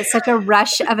I get such a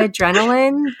rush of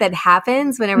adrenaline that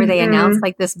happens whenever they announce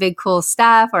like this big cool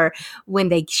stuff, or when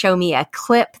they show me a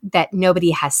clip that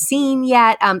nobody has seen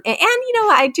yet. And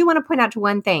I do want to point out to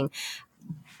one thing.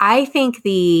 I think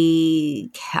the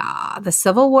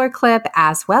Civil War clip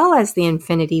as well as the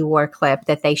Infinity War clip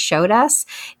that they showed us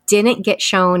didn't get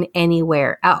shown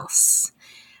anywhere else.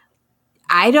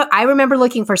 I remember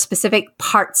looking for specific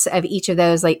parts of each of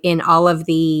those, like in all of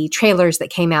the trailers that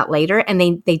came out later, and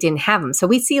they didn't have them. So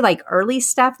we see like early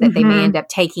stuff that they may end up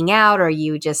taking out, or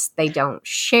they don't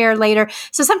share later.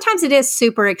 So sometimes it is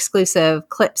super exclusive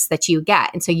clips that you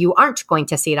get. And so you aren't going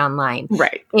to see it online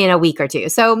in a week or two.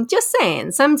 So just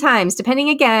saying, sometimes depending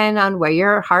again on where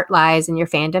your heart lies and your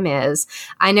fandom is,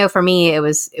 I know for me, it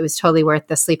was totally worth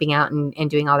the sleeping out and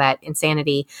doing all that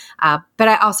insanity. But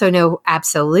I also know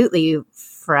absolutely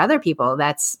for other people,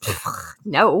 that's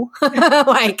no,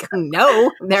 like,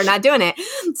 no, they're not doing it.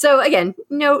 So again,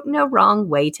 no wrong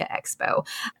way to Expo.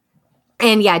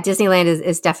 And yeah, Disneyland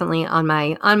is definitely on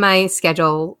my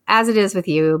schedule, as it is with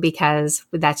you, because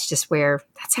that's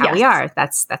how we are.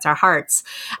 That's our hearts.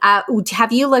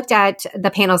 Have you looked at the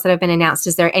panels that have been announced?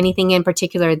 Is there anything in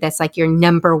particular that's like your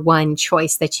number one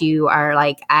choice that you are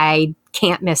like, I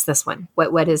can't miss this one?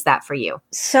 What is that for you?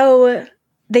 So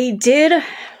they did.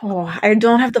 I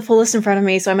don't have the full list in front of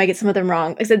me, so I might get some of them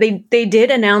wrong. I said they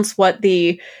did announce what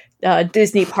the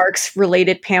Disney parks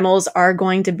related panels are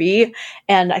going to be,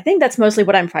 and I think that's mostly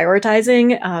what I'm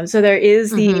prioritizing. So there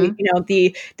is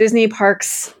the Disney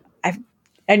parks.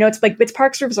 I know it's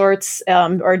parks, resorts,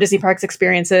 or Disney parks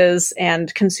experiences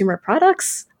and consumer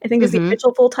products, I think is the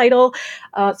official full title.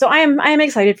 So I am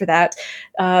excited for that.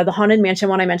 The Haunted Mansion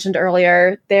one I mentioned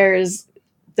earlier.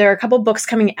 There are a couple books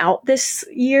coming out this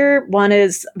year. One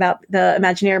is about the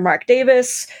Imagineer Mark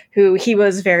Davis, who he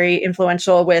was very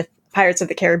influential with Pirates of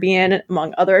the Caribbean,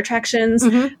 among other attractions.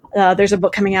 Mm-hmm. There's a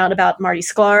book coming out about Marty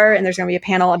Sklar, and there's going to be a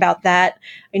panel about that.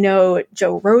 I know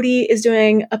Joe Rohde is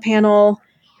doing a panel,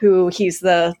 he's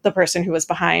the person who was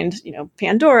behind,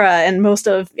 Pandora and most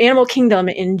of Animal Kingdom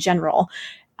in general.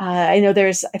 I know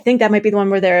I think that might be the one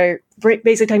where they're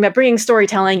basically talking about bringing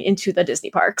storytelling into the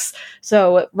Disney parks.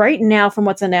 So right now, from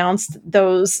what's announced,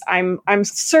 I'm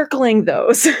circling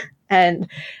those. And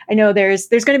I know there's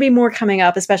going to be more coming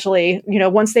up, especially,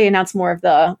 once they announce more of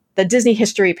the Disney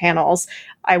history panels.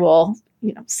 I will,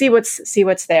 see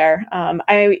what's there.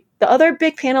 The other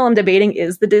big panel I'm debating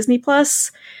is the Disney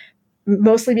Plus,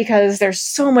 mostly because there's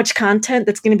so much content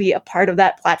that's going to be a part of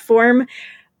that platform.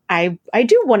 I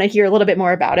do want to hear a little bit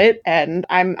more about it, and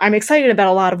I'm excited about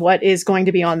a lot of what is going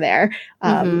to be on there.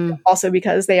 Also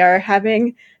because they are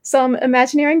having some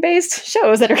Imagineering-based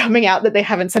shows that are coming out that they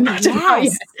haven't said much about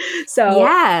yet. So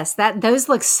yes, those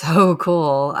look so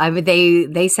cool. I mean,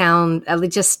 they sound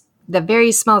just the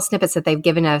very small snippets that they've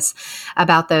given us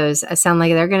about those sound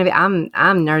like they're going to be. I'm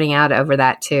nerding out over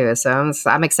that too. So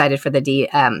I'm excited for the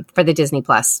Disney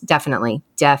Plus. Definitely,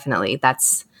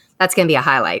 that's going to be a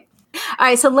highlight. All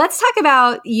right, so let's talk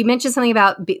about, you mentioned something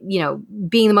about,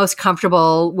 being the most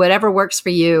comfortable, whatever works for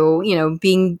you,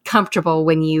 being comfortable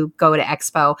when you go to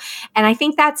Expo. And I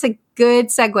think that's a good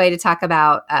segue to talk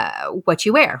about what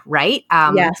you wear, right?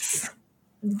 Yes.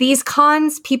 These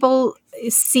cons, people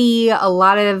see a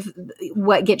lot of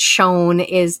what gets shown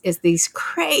is these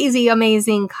crazy,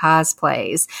 amazing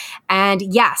cosplays. And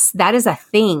yes, that is a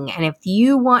thing. And if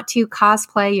you want to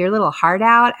cosplay your little heart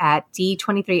out at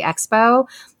D23 Expo,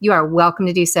 you are welcome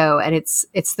to do so. And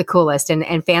it's the coolest.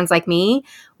 And fans like me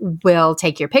will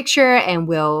take your picture and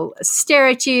will stare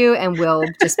at you and will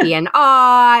just be in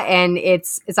awe. And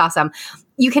it's awesome.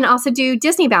 You can also do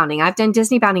Disney bounding. I've done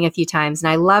Disney bounding a few times,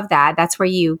 and I love that. That's where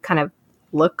you kind of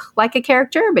look like a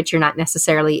character, but you're not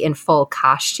necessarily in full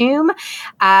costume.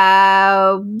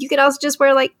 You could also just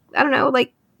wear, like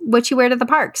what you wear to the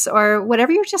parks or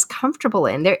whatever you're just comfortable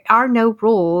in. There are no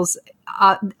rules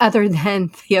other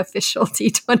than the official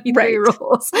D23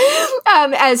 rules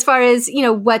as far as,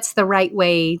 what's the right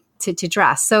way to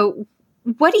dress. So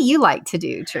what do you like to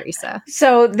do, Teresa?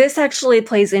 So this actually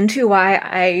plays into why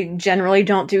I generally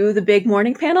don't do the big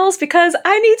morning panels, because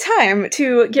I need time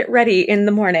to get ready in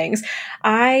the mornings.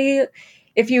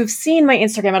 If you've seen my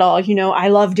Instagram at all, I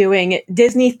love doing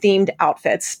Disney themed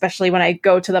outfits, especially when I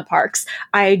go to the parks.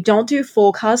 I don't do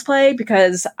full cosplay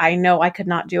because I know I could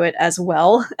not do it as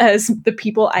well as the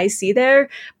people I see there,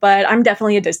 but I'm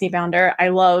definitely a Disney bounder.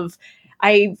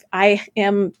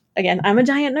 Again, I'm a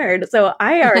giant nerd, so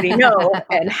I already know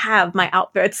and have my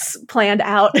outfits planned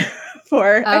out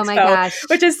for Expo, my gosh,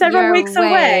 which is several weeks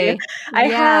away. I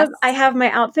have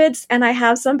my outfits and I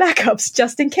have some backups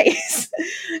just in case.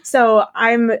 So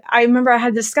I remember I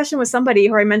had a discussion with somebody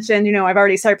who I mentioned, I've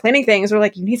already started planning things. We're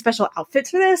like, you need special outfits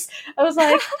for this? I was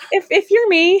like, if you're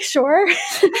me, sure.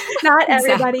 Not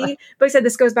everybody. Exactly. But I said,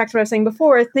 this goes back to what I was saying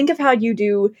before. Think of how you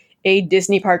do a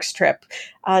Disney parks trip.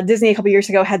 Disney a couple years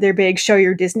ago had their big Show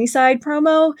Your Disney Side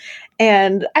promo,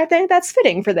 and I think that's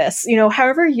fitting for this.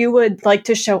 However you would like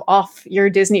to show off your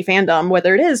Disney fandom,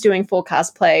 whether it is doing full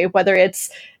cosplay, whether it's,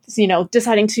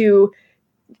 deciding to,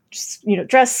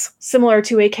 dress similar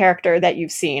to a character that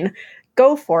you've seen,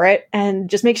 go for it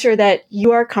and just make sure that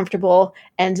you are comfortable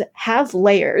and have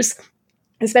layers,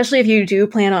 especially if you do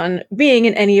plan on being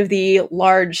in any of the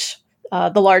large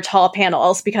hall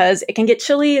panels, because it can get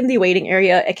chilly in the waiting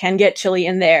area. It can get chilly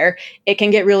in there. It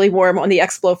can get really warm on the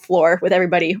expo floor with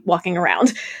everybody walking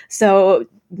around. So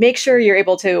make sure you're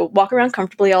able to walk around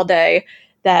comfortably all day,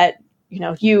 that,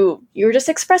 you're just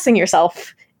expressing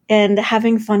yourself and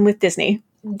having fun with Disney.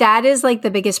 That is like the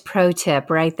biggest pro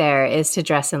tip right there, is to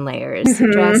dress in layers.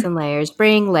 Mm-hmm. Dress in layers,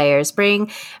 bring layers,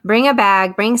 bring a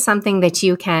bag, bring something that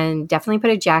you can definitely put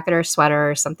a jacket or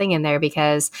sweater or something in there,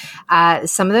 because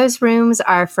some of those rooms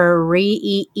are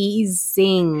freezing,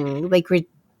 like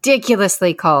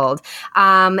ridiculously cold.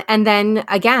 And then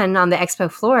again, on the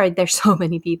expo floor, there's so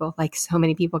many people,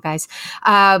 guys.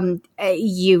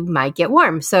 You might get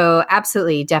warm. So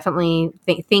absolutely, definitely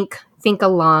think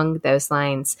along those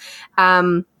lines.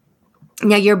 Now,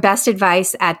 your best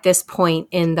advice at this point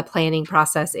in the planning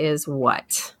process is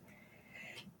what?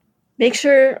 Make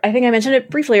sure, I think I mentioned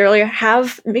it briefly earlier,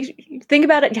 think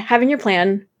about it, having your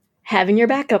plan, having your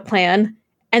backup plan,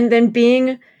 and then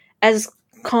being as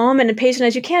calm and patient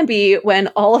as you can be when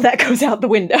all of that goes out the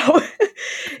window.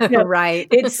 Right.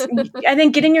 I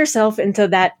think getting yourself into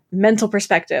that mental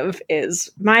perspective is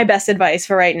my best advice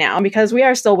for right now, because we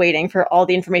are still waiting for all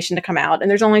the information to come out, and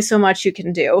there's only so much you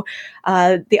can do.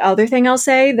 The other thing I'll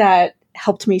say that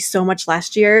helped me so much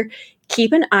last year.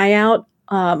 Keep an eye out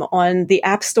on the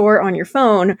App Store on your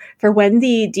phone for when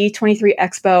the D23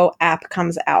 Expo app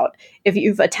comes out. If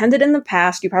you've attended in the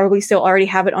past, you probably still already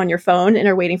have it on your phone and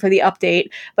are waiting for the update,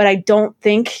 but I don't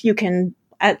think you can.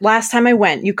 At last time I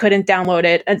went, you couldn't download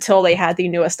it until they had the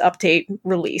newest update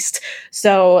released.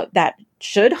 So that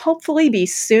should hopefully be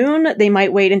soon. They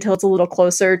might wait until it's a little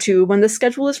closer to when the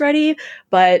schedule is ready,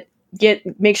 but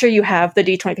make sure you have the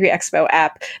D23 Expo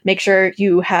app. Make sure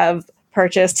you have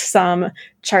purchased some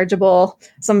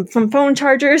phone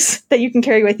chargers that you can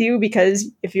carry with you,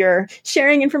 because if you're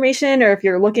sharing information or if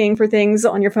you're looking for things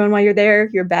on your phone while you're there,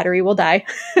 your battery will die.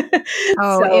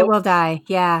 So, it will die.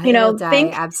 Yeah, it will die.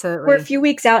 Absolutely. We're a few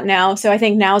weeks out now, so I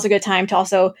think now is a good time to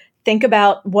also think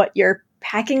about what your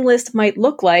packing list might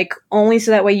look like, only so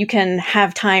that way you can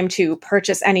have time to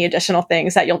purchase any additional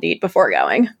things that you'll need before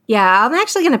going. Yeah, I'm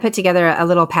actually going to put together a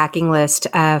little packing list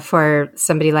for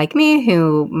somebody like me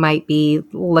who might be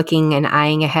looking and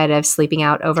eyeing ahead of sleeping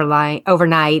out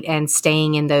overnight and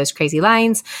staying in those crazy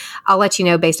lines. I'll let you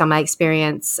know, based on my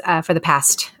experience for the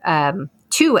past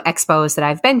 2 expos that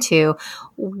I've been to,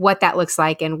 what that looks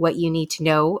like and what you need to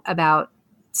know about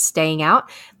staying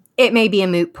out. It may be a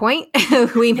moot point.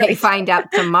 We may find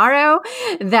out tomorrow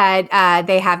that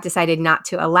they have decided not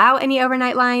to allow any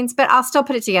overnight lines, but I'll still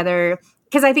put it together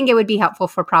because I think it would be helpful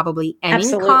for probably any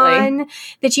con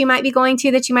that you might be going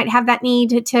to, that you might have that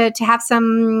need to have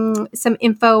some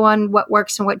info on what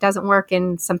works and what doesn't work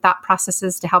and some thought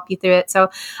processes to help you through it.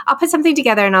 So I'll put something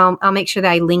together and I'll make sure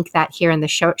that I link that here in the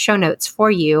show notes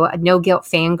for you. No Guilt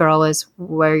Fangirl is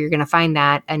where you're going to find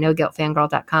that,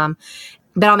 noguiltfangirl.com.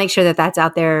 But I'll make sure that that's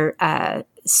out there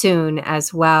soon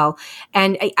as well.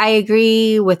 And I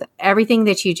agree with everything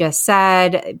that you just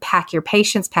said. Pack your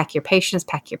patience, pack your patience,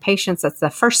 pack your patience. That's the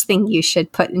first thing you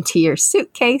should put into your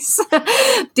suitcase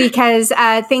because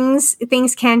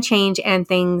things can change and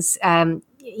things,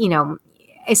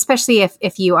 especially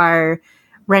if you are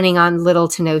running on little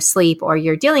to no sleep, or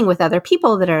you're dealing with other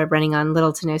people that are running on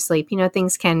little to no sleep,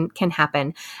 things can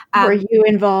happen. Were you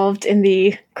involved in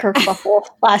the kerfuffle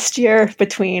last year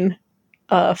between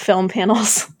film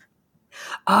panels?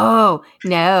 Oh,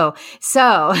 no.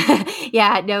 So,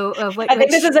 yeah, no. I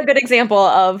think this is a good example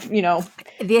of,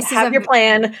 have your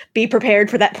plan, be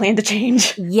prepared for that plan to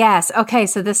change. Yes. Okay.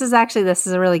 So this is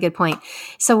a really good point.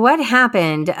 So what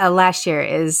happened last year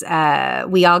is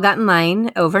we all got in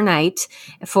line overnight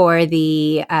for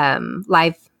the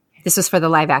live. This was for the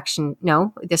live action.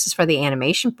 No, this is for the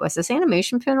animation. Was this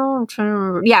animation panel?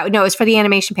 Yeah, no, it was for the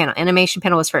animation panel. Animation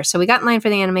panel was first. So we got in line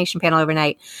for the animation panel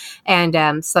overnight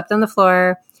and slept on the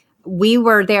floor. We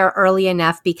were there early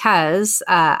enough because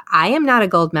I am not a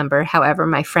gold member. However,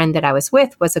 my friend that I was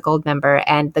with was a gold member,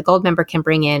 and the gold member can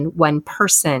bring in one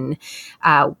person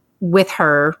with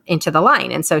her into the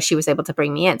line. And so she was able to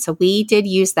bring me in. So we did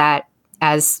use that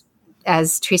as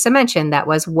Teresa mentioned. That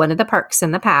was one of the perks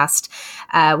in the past,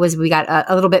 was we got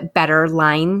a little bit better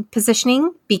line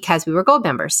positioning because we were gold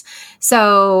members.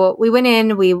 So we went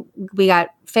in, we got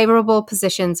favorable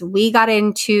positions. We got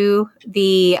into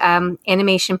the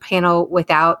animation panel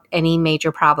without any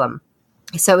major problem.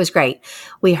 So it was great.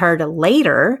 We heard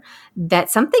later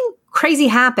that something crazy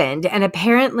happened, and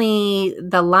apparently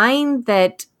the line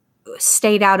that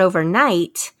stayed out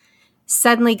overnight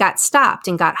suddenly got stopped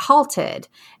and got halted.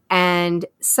 And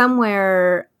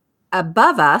somewhere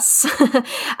above us,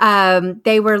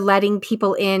 they were letting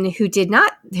people in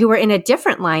who were in a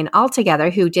different line altogether,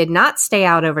 who did not stay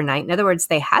out overnight. In other words,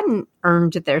 they hadn't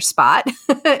earned their spot,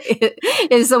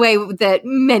 is the way that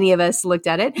many of us looked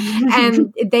at it.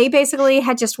 And they basically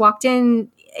had just walked in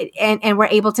and were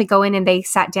able to go in, and they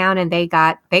sat down, and they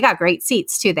got great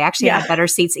seats too. They actually had better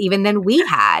seats even than we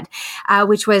had,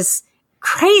 which was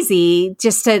crazy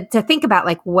just to think about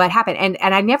like what happened.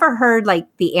 And I never heard like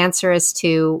the answer as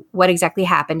to what exactly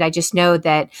happened. I just know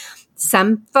that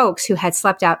some folks who had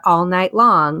slept out all night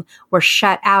long were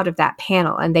shut out of that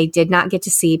panel, and they did not get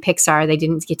to see Pixar. They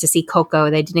didn't get to see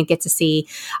Coco. They didn't get to see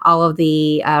all of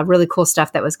the really cool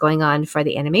stuff that was going on for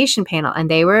the animation panel. And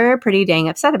they were pretty dang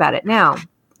upset about it. Now,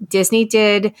 Disney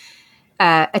did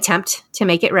attempt to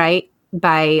make it right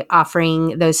by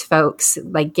offering those folks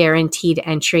like guaranteed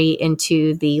entry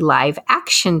into the live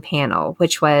action panel,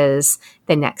 which was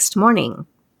the next morning.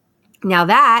 Now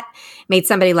that made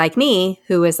somebody like me,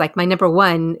 who was like my number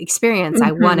one experience,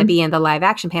 I want to be in the live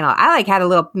action panel. I like had a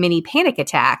little mini panic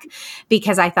attack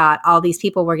because I thought all these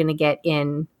people were going to get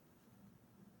in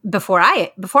before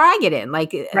I get in.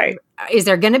 Like, right. Is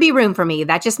there going to be room for me?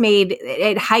 That just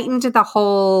heightened the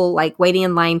whole like waiting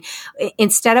in line.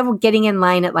 Instead of getting in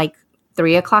line at like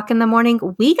 3:00 in the morning.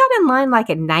 We got in line like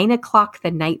at 9:00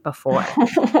 the night before.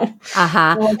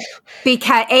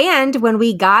 And when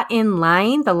we got in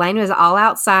line, the line was all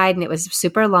outside and it was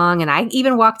super long. And I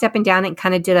even walked up and down and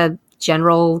kind of did a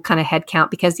general kind of head count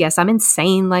because yes, I'm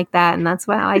insane like that. And that's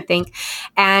what I think.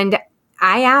 And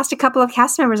I asked a couple of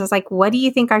cast members, I was like, what do you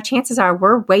think our chances are?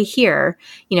 We're way here.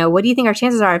 What do you think our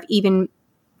chances are of even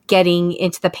getting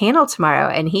into the panel tomorrow?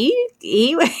 And he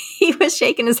was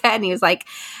shaking his head and he was like,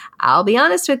 I'll be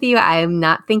honest with you, I'm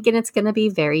not thinking it's going to be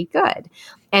very good.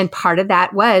 And part of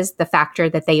that was the factor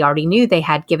that they already knew they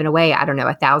had given away, I don't know,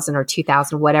 1,000 or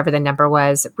 2,000, whatever the number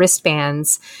was,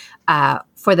 wristbands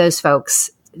for those folks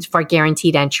for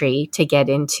guaranteed entry to get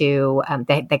into,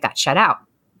 they got shut out.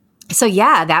 So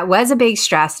yeah, that was a big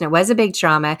stress and it was a big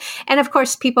drama. And of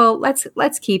course, people,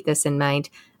 let's keep this in mind.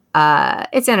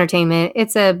 It's entertainment.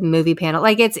 It's a movie panel.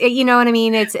 Like you know what I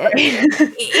mean? It's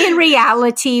in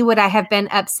reality, would I have been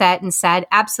upset and sad?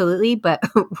 Absolutely. But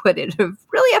would it have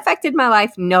really affected my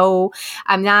life? No,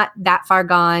 I'm not that far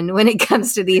gone when it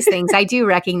comes to these things. I do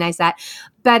recognize that,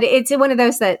 but it's one of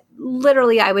those that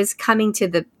literally I was coming to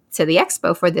the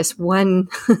expo for this one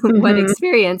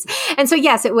experience. And so,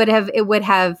 yes, it would have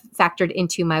factored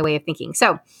into my way of thinking.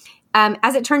 So,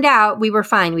 as it turned out, we were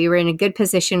fine. We were in a good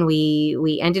position.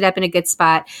 We ended up in a good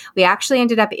spot. We actually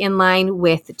ended up in line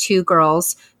with 2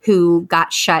 girls who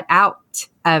got shut out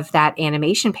of that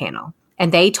animation panel.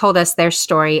 And they told us their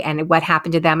story and what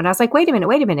happened to them. And I was like, wait a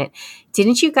minute.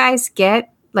 Didn't you guys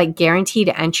get like guaranteed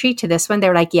entry to this one? They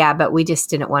were like, yeah, but we just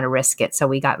didn't want to risk it. So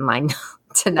we got in line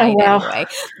tonight anyway.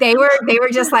 They were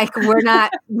just like,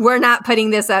 we're not putting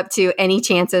this up to any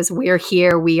chances. We're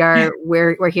here.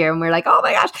 We're here. And we're like, oh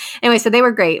my gosh. Anyway, so they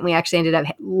were great. And we actually ended up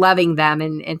loving them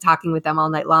and talking with them all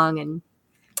night long. And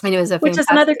it was which is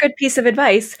another good piece of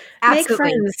advice. Absolutely. Make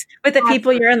friends with the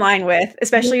people you're in line with,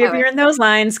 especially if you're in those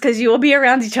lines, because you will be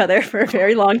around each other for a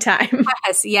very long time.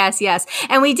 Yes.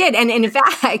 And we did. And in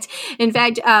fact,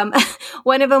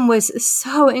 one of them was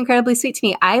so incredibly sweet to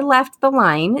me. I left the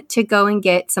line to go and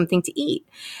get something to eat.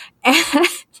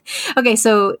 Okay,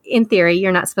 so in theory,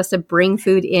 you're not supposed to bring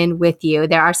food in with you.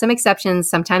 There are some exceptions.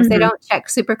 Sometimes they don't check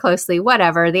super closely,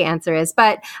 whatever the answer is.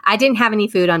 But I didn't have any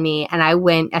food on me. And I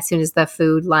went, as soon as the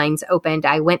food lines opened,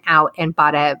 I went out and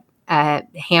bought a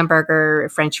hamburger,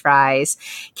 French fries,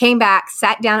 came back,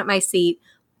 sat down at my seat,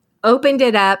 opened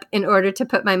it up in order to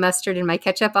put my mustard and my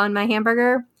ketchup on my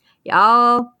hamburger.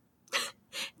 Y'all,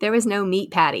 there was no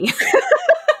meat patty.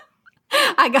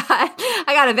 I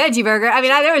got a veggie burger. I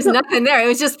mean, there was nothing there. It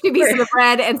was just 2 pieces of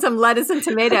bread and some lettuce and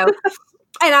tomato.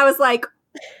 And I was like,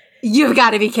 you've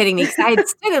got to be kidding me. I had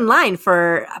stood in line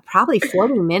for probably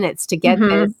 40 minutes to get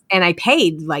this. And I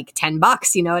paid like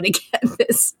 $10, to get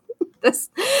this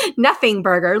nothing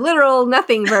burger, literal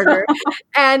nothing burger.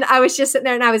 And I was just sitting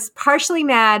there and I was partially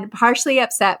mad, partially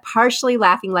upset, partially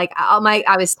laughing. Like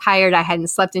I was tired. I hadn't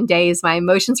slept in days. My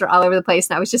emotions were all over the place.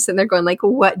 And I was just sitting there going like,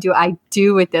 what do I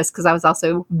do with this? Because I was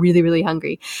also really, really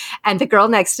hungry. And the girl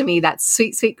next to me, that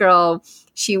sweet, sweet girl,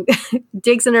 she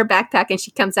digs in her backpack and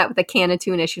she comes out with a can of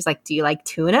tuna. She was like, do you like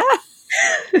tuna?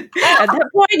 At that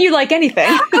point, you like anything.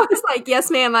 I was like,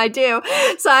 yes, ma'am, I do.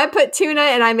 So I put tuna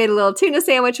and I made a little tuna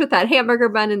sandwich with that hamburger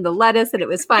bun and the lettuce, and it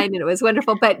was fine and it was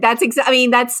wonderful. But that's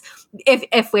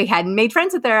if we hadn't made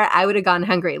friends with her, I would have gone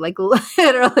hungry, like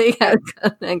literally I would have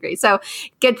gone hungry. So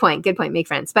good point, make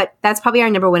friends. But that's probably our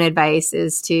number one advice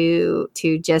is to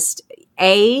just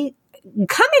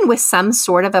come in with some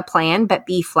sort of a plan, but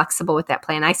be flexible with that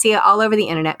plan. I see it all over the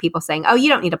internet, people saying, oh, you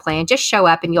don't need a plan. Just show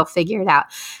up and you'll figure it out.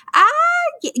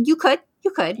 You could.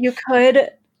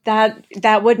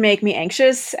 That would make me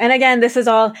anxious. And again, this is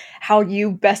all how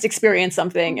you best experience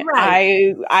something.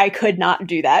 Right. I could not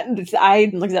do that.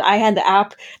 I had the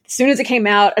app as soon as it came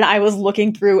out and I was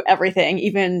looking through everything,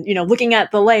 even, looking at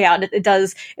the layout.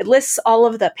 It lists all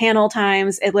of the panel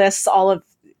times. It lists all of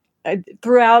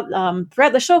throughout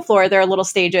the show floor, there are little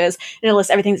stages, and it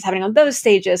lists everything that's happening on those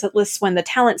stages. It lists when the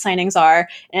talent signings are,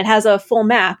 and it has a full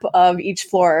map of each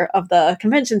floor of the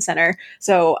convention center.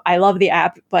 So I love the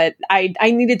app, but I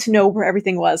needed to know where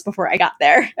everything was before I got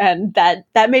there, and that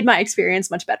made my experience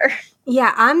much better.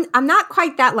 Yeah, I'm not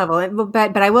quite that level,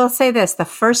 but I will say this: the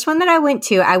first one that I went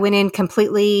in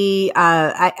completely.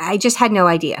 I just had no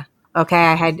idea. Okay.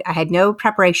 I had no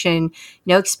preparation,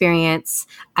 no experience.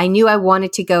 I knew I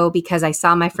wanted to go because I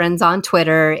saw my friends on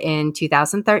Twitter in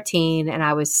 2013 and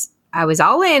I was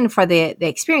all in for the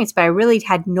experience, but I really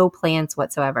had no plans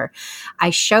whatsoever.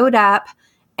 I showed up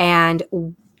and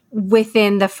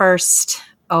within the first,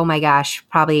 oh my gosh,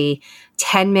 probably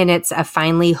 10 minutes of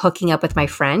finally hooking up with my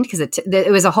friend, because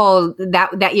it was a whole,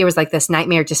 that year was like this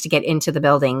nightmare just to get into the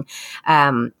building.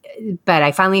 But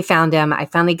I finally found him. I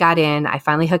finally got in. I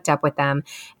finally hooked up with them.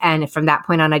 And from that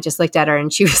point on, I just looked at her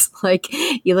and she was like,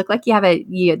 you look like you have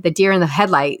the deer in the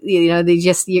headlight. You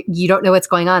don't know what's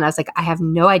going on. I was like, I have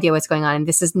no idea what's going on. And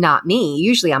this is not me.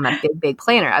 Usually I'm a big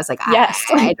planner. I was like, Yes.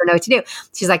 I don't know what to do.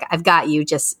 She's like, I've got you.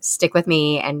 Just stick with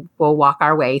me and we'll walk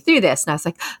our way through this. And I was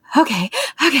like, okay.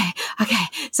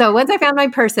 So once I found my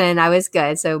person, I was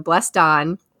good. So bless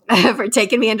Dawn for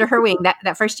taking me under her wing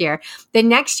that first year. The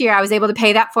next year I was able to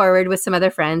pay that forward with some other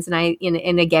friends. And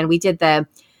again, we did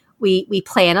we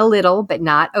plan a little, but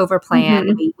not over plan.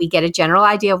 Mm-hmm. We get a general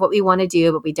idea of what we want to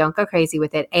do, but we don't go crazy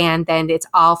with it. And then it's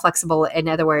all flexible. In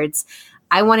other words,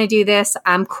 I want to do this.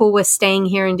 I'm cool with staying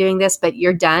here and doing this, but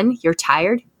you're done. You're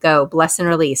tired. Go bless and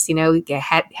release,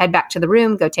 head back to the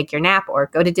room, go take your nap or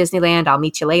go to Disneyland. I'll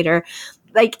meet you later.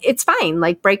 Like, it's fine.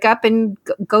 Like, break up and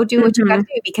go do what you got to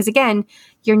do. Because again,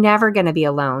 you're never going to be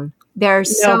alone. There are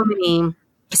so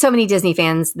many Disney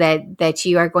fans that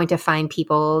you are going to find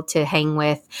people to hang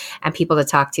with and people to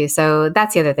talk to. So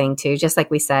that's the other thing too. Just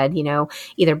like we said,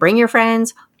 either bring your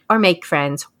friends or make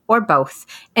friends or both.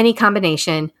 Any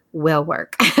combination will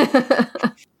work.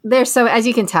 As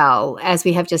you can tell, as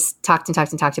we have just talked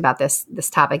about this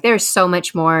topic, there's so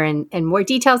much more and more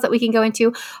details that we can go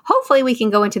into. Hopefully we can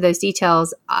go into those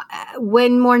details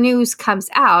when more news comes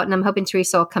out. And I'm hoping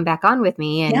Teresa will come back on with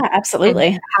me and, absolutely,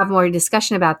 and have more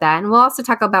discussion about that. And we'll also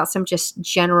talk about some just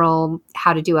general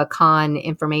how to do a con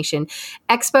information.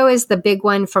 Expo is the big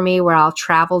one for me where I'll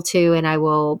travel to and I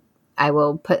will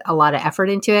put a lot of effort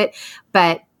into it.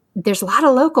 But there's a lot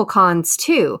of local cons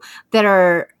too that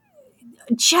are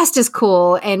just as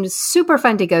cool and super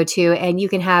fun to go to. And you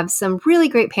can have some really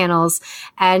great panels.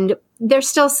 And there's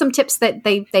still some tips that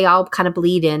they all kind of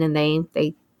bleed in and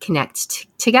they connect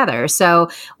together. So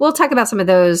we'll talk about some of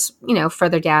those,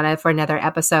 further down for another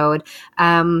episode.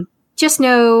 Just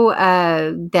know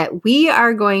that we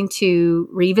are going to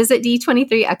revisit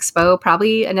D23 Expo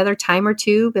probably another time or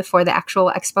two before the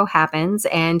actual expo happens.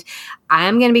 And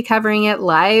I'm going to be covering it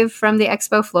live from the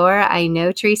expo floor. I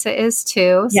know Teresa is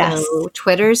too. Yes. So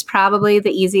Twitter's probably the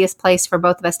easiest place for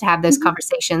both of us to have those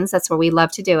conversations. That's where we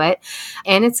love to do it.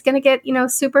 And it's going to get,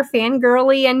 super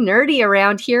fangirly and nerdy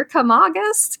around here come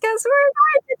August because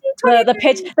we're going to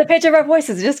D23. The pitch of our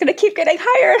voices is just going to keep getting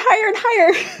higher and higher and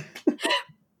higher.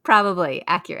 Probably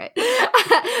accurate. All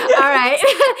right.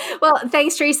 Well,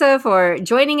 thanks, Teresa, for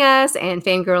joining us and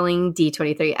fangirling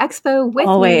D23 Expo with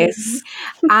Always.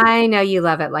 me. I know you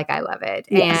love it like I love it.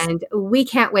 Yes. And we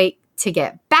can't wait to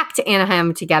get back to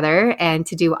Anaheim together and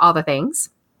to do all the things.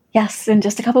 Yes, in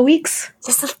just a couple weeks.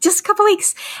 Just a couple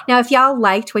weeks. Now, if y'all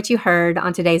liked what you heard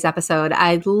on today's episode,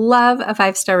 I'd love a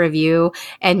 5-star review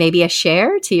and maybe a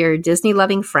share to your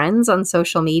Disney-loving friends on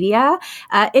social media.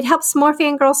 It helps more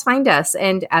fangirls find us.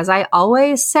 And as I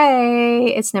always say,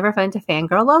 it's never fun to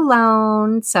fangirl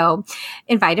alone. So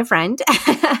invite a friend.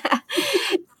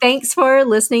 Thanks for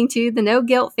listening to the No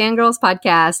Guilt Fangirls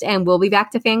podcast. And we'll be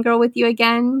back to fangirl with you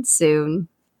again soon.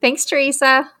 Thanks,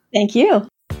 Teresa. Thank you.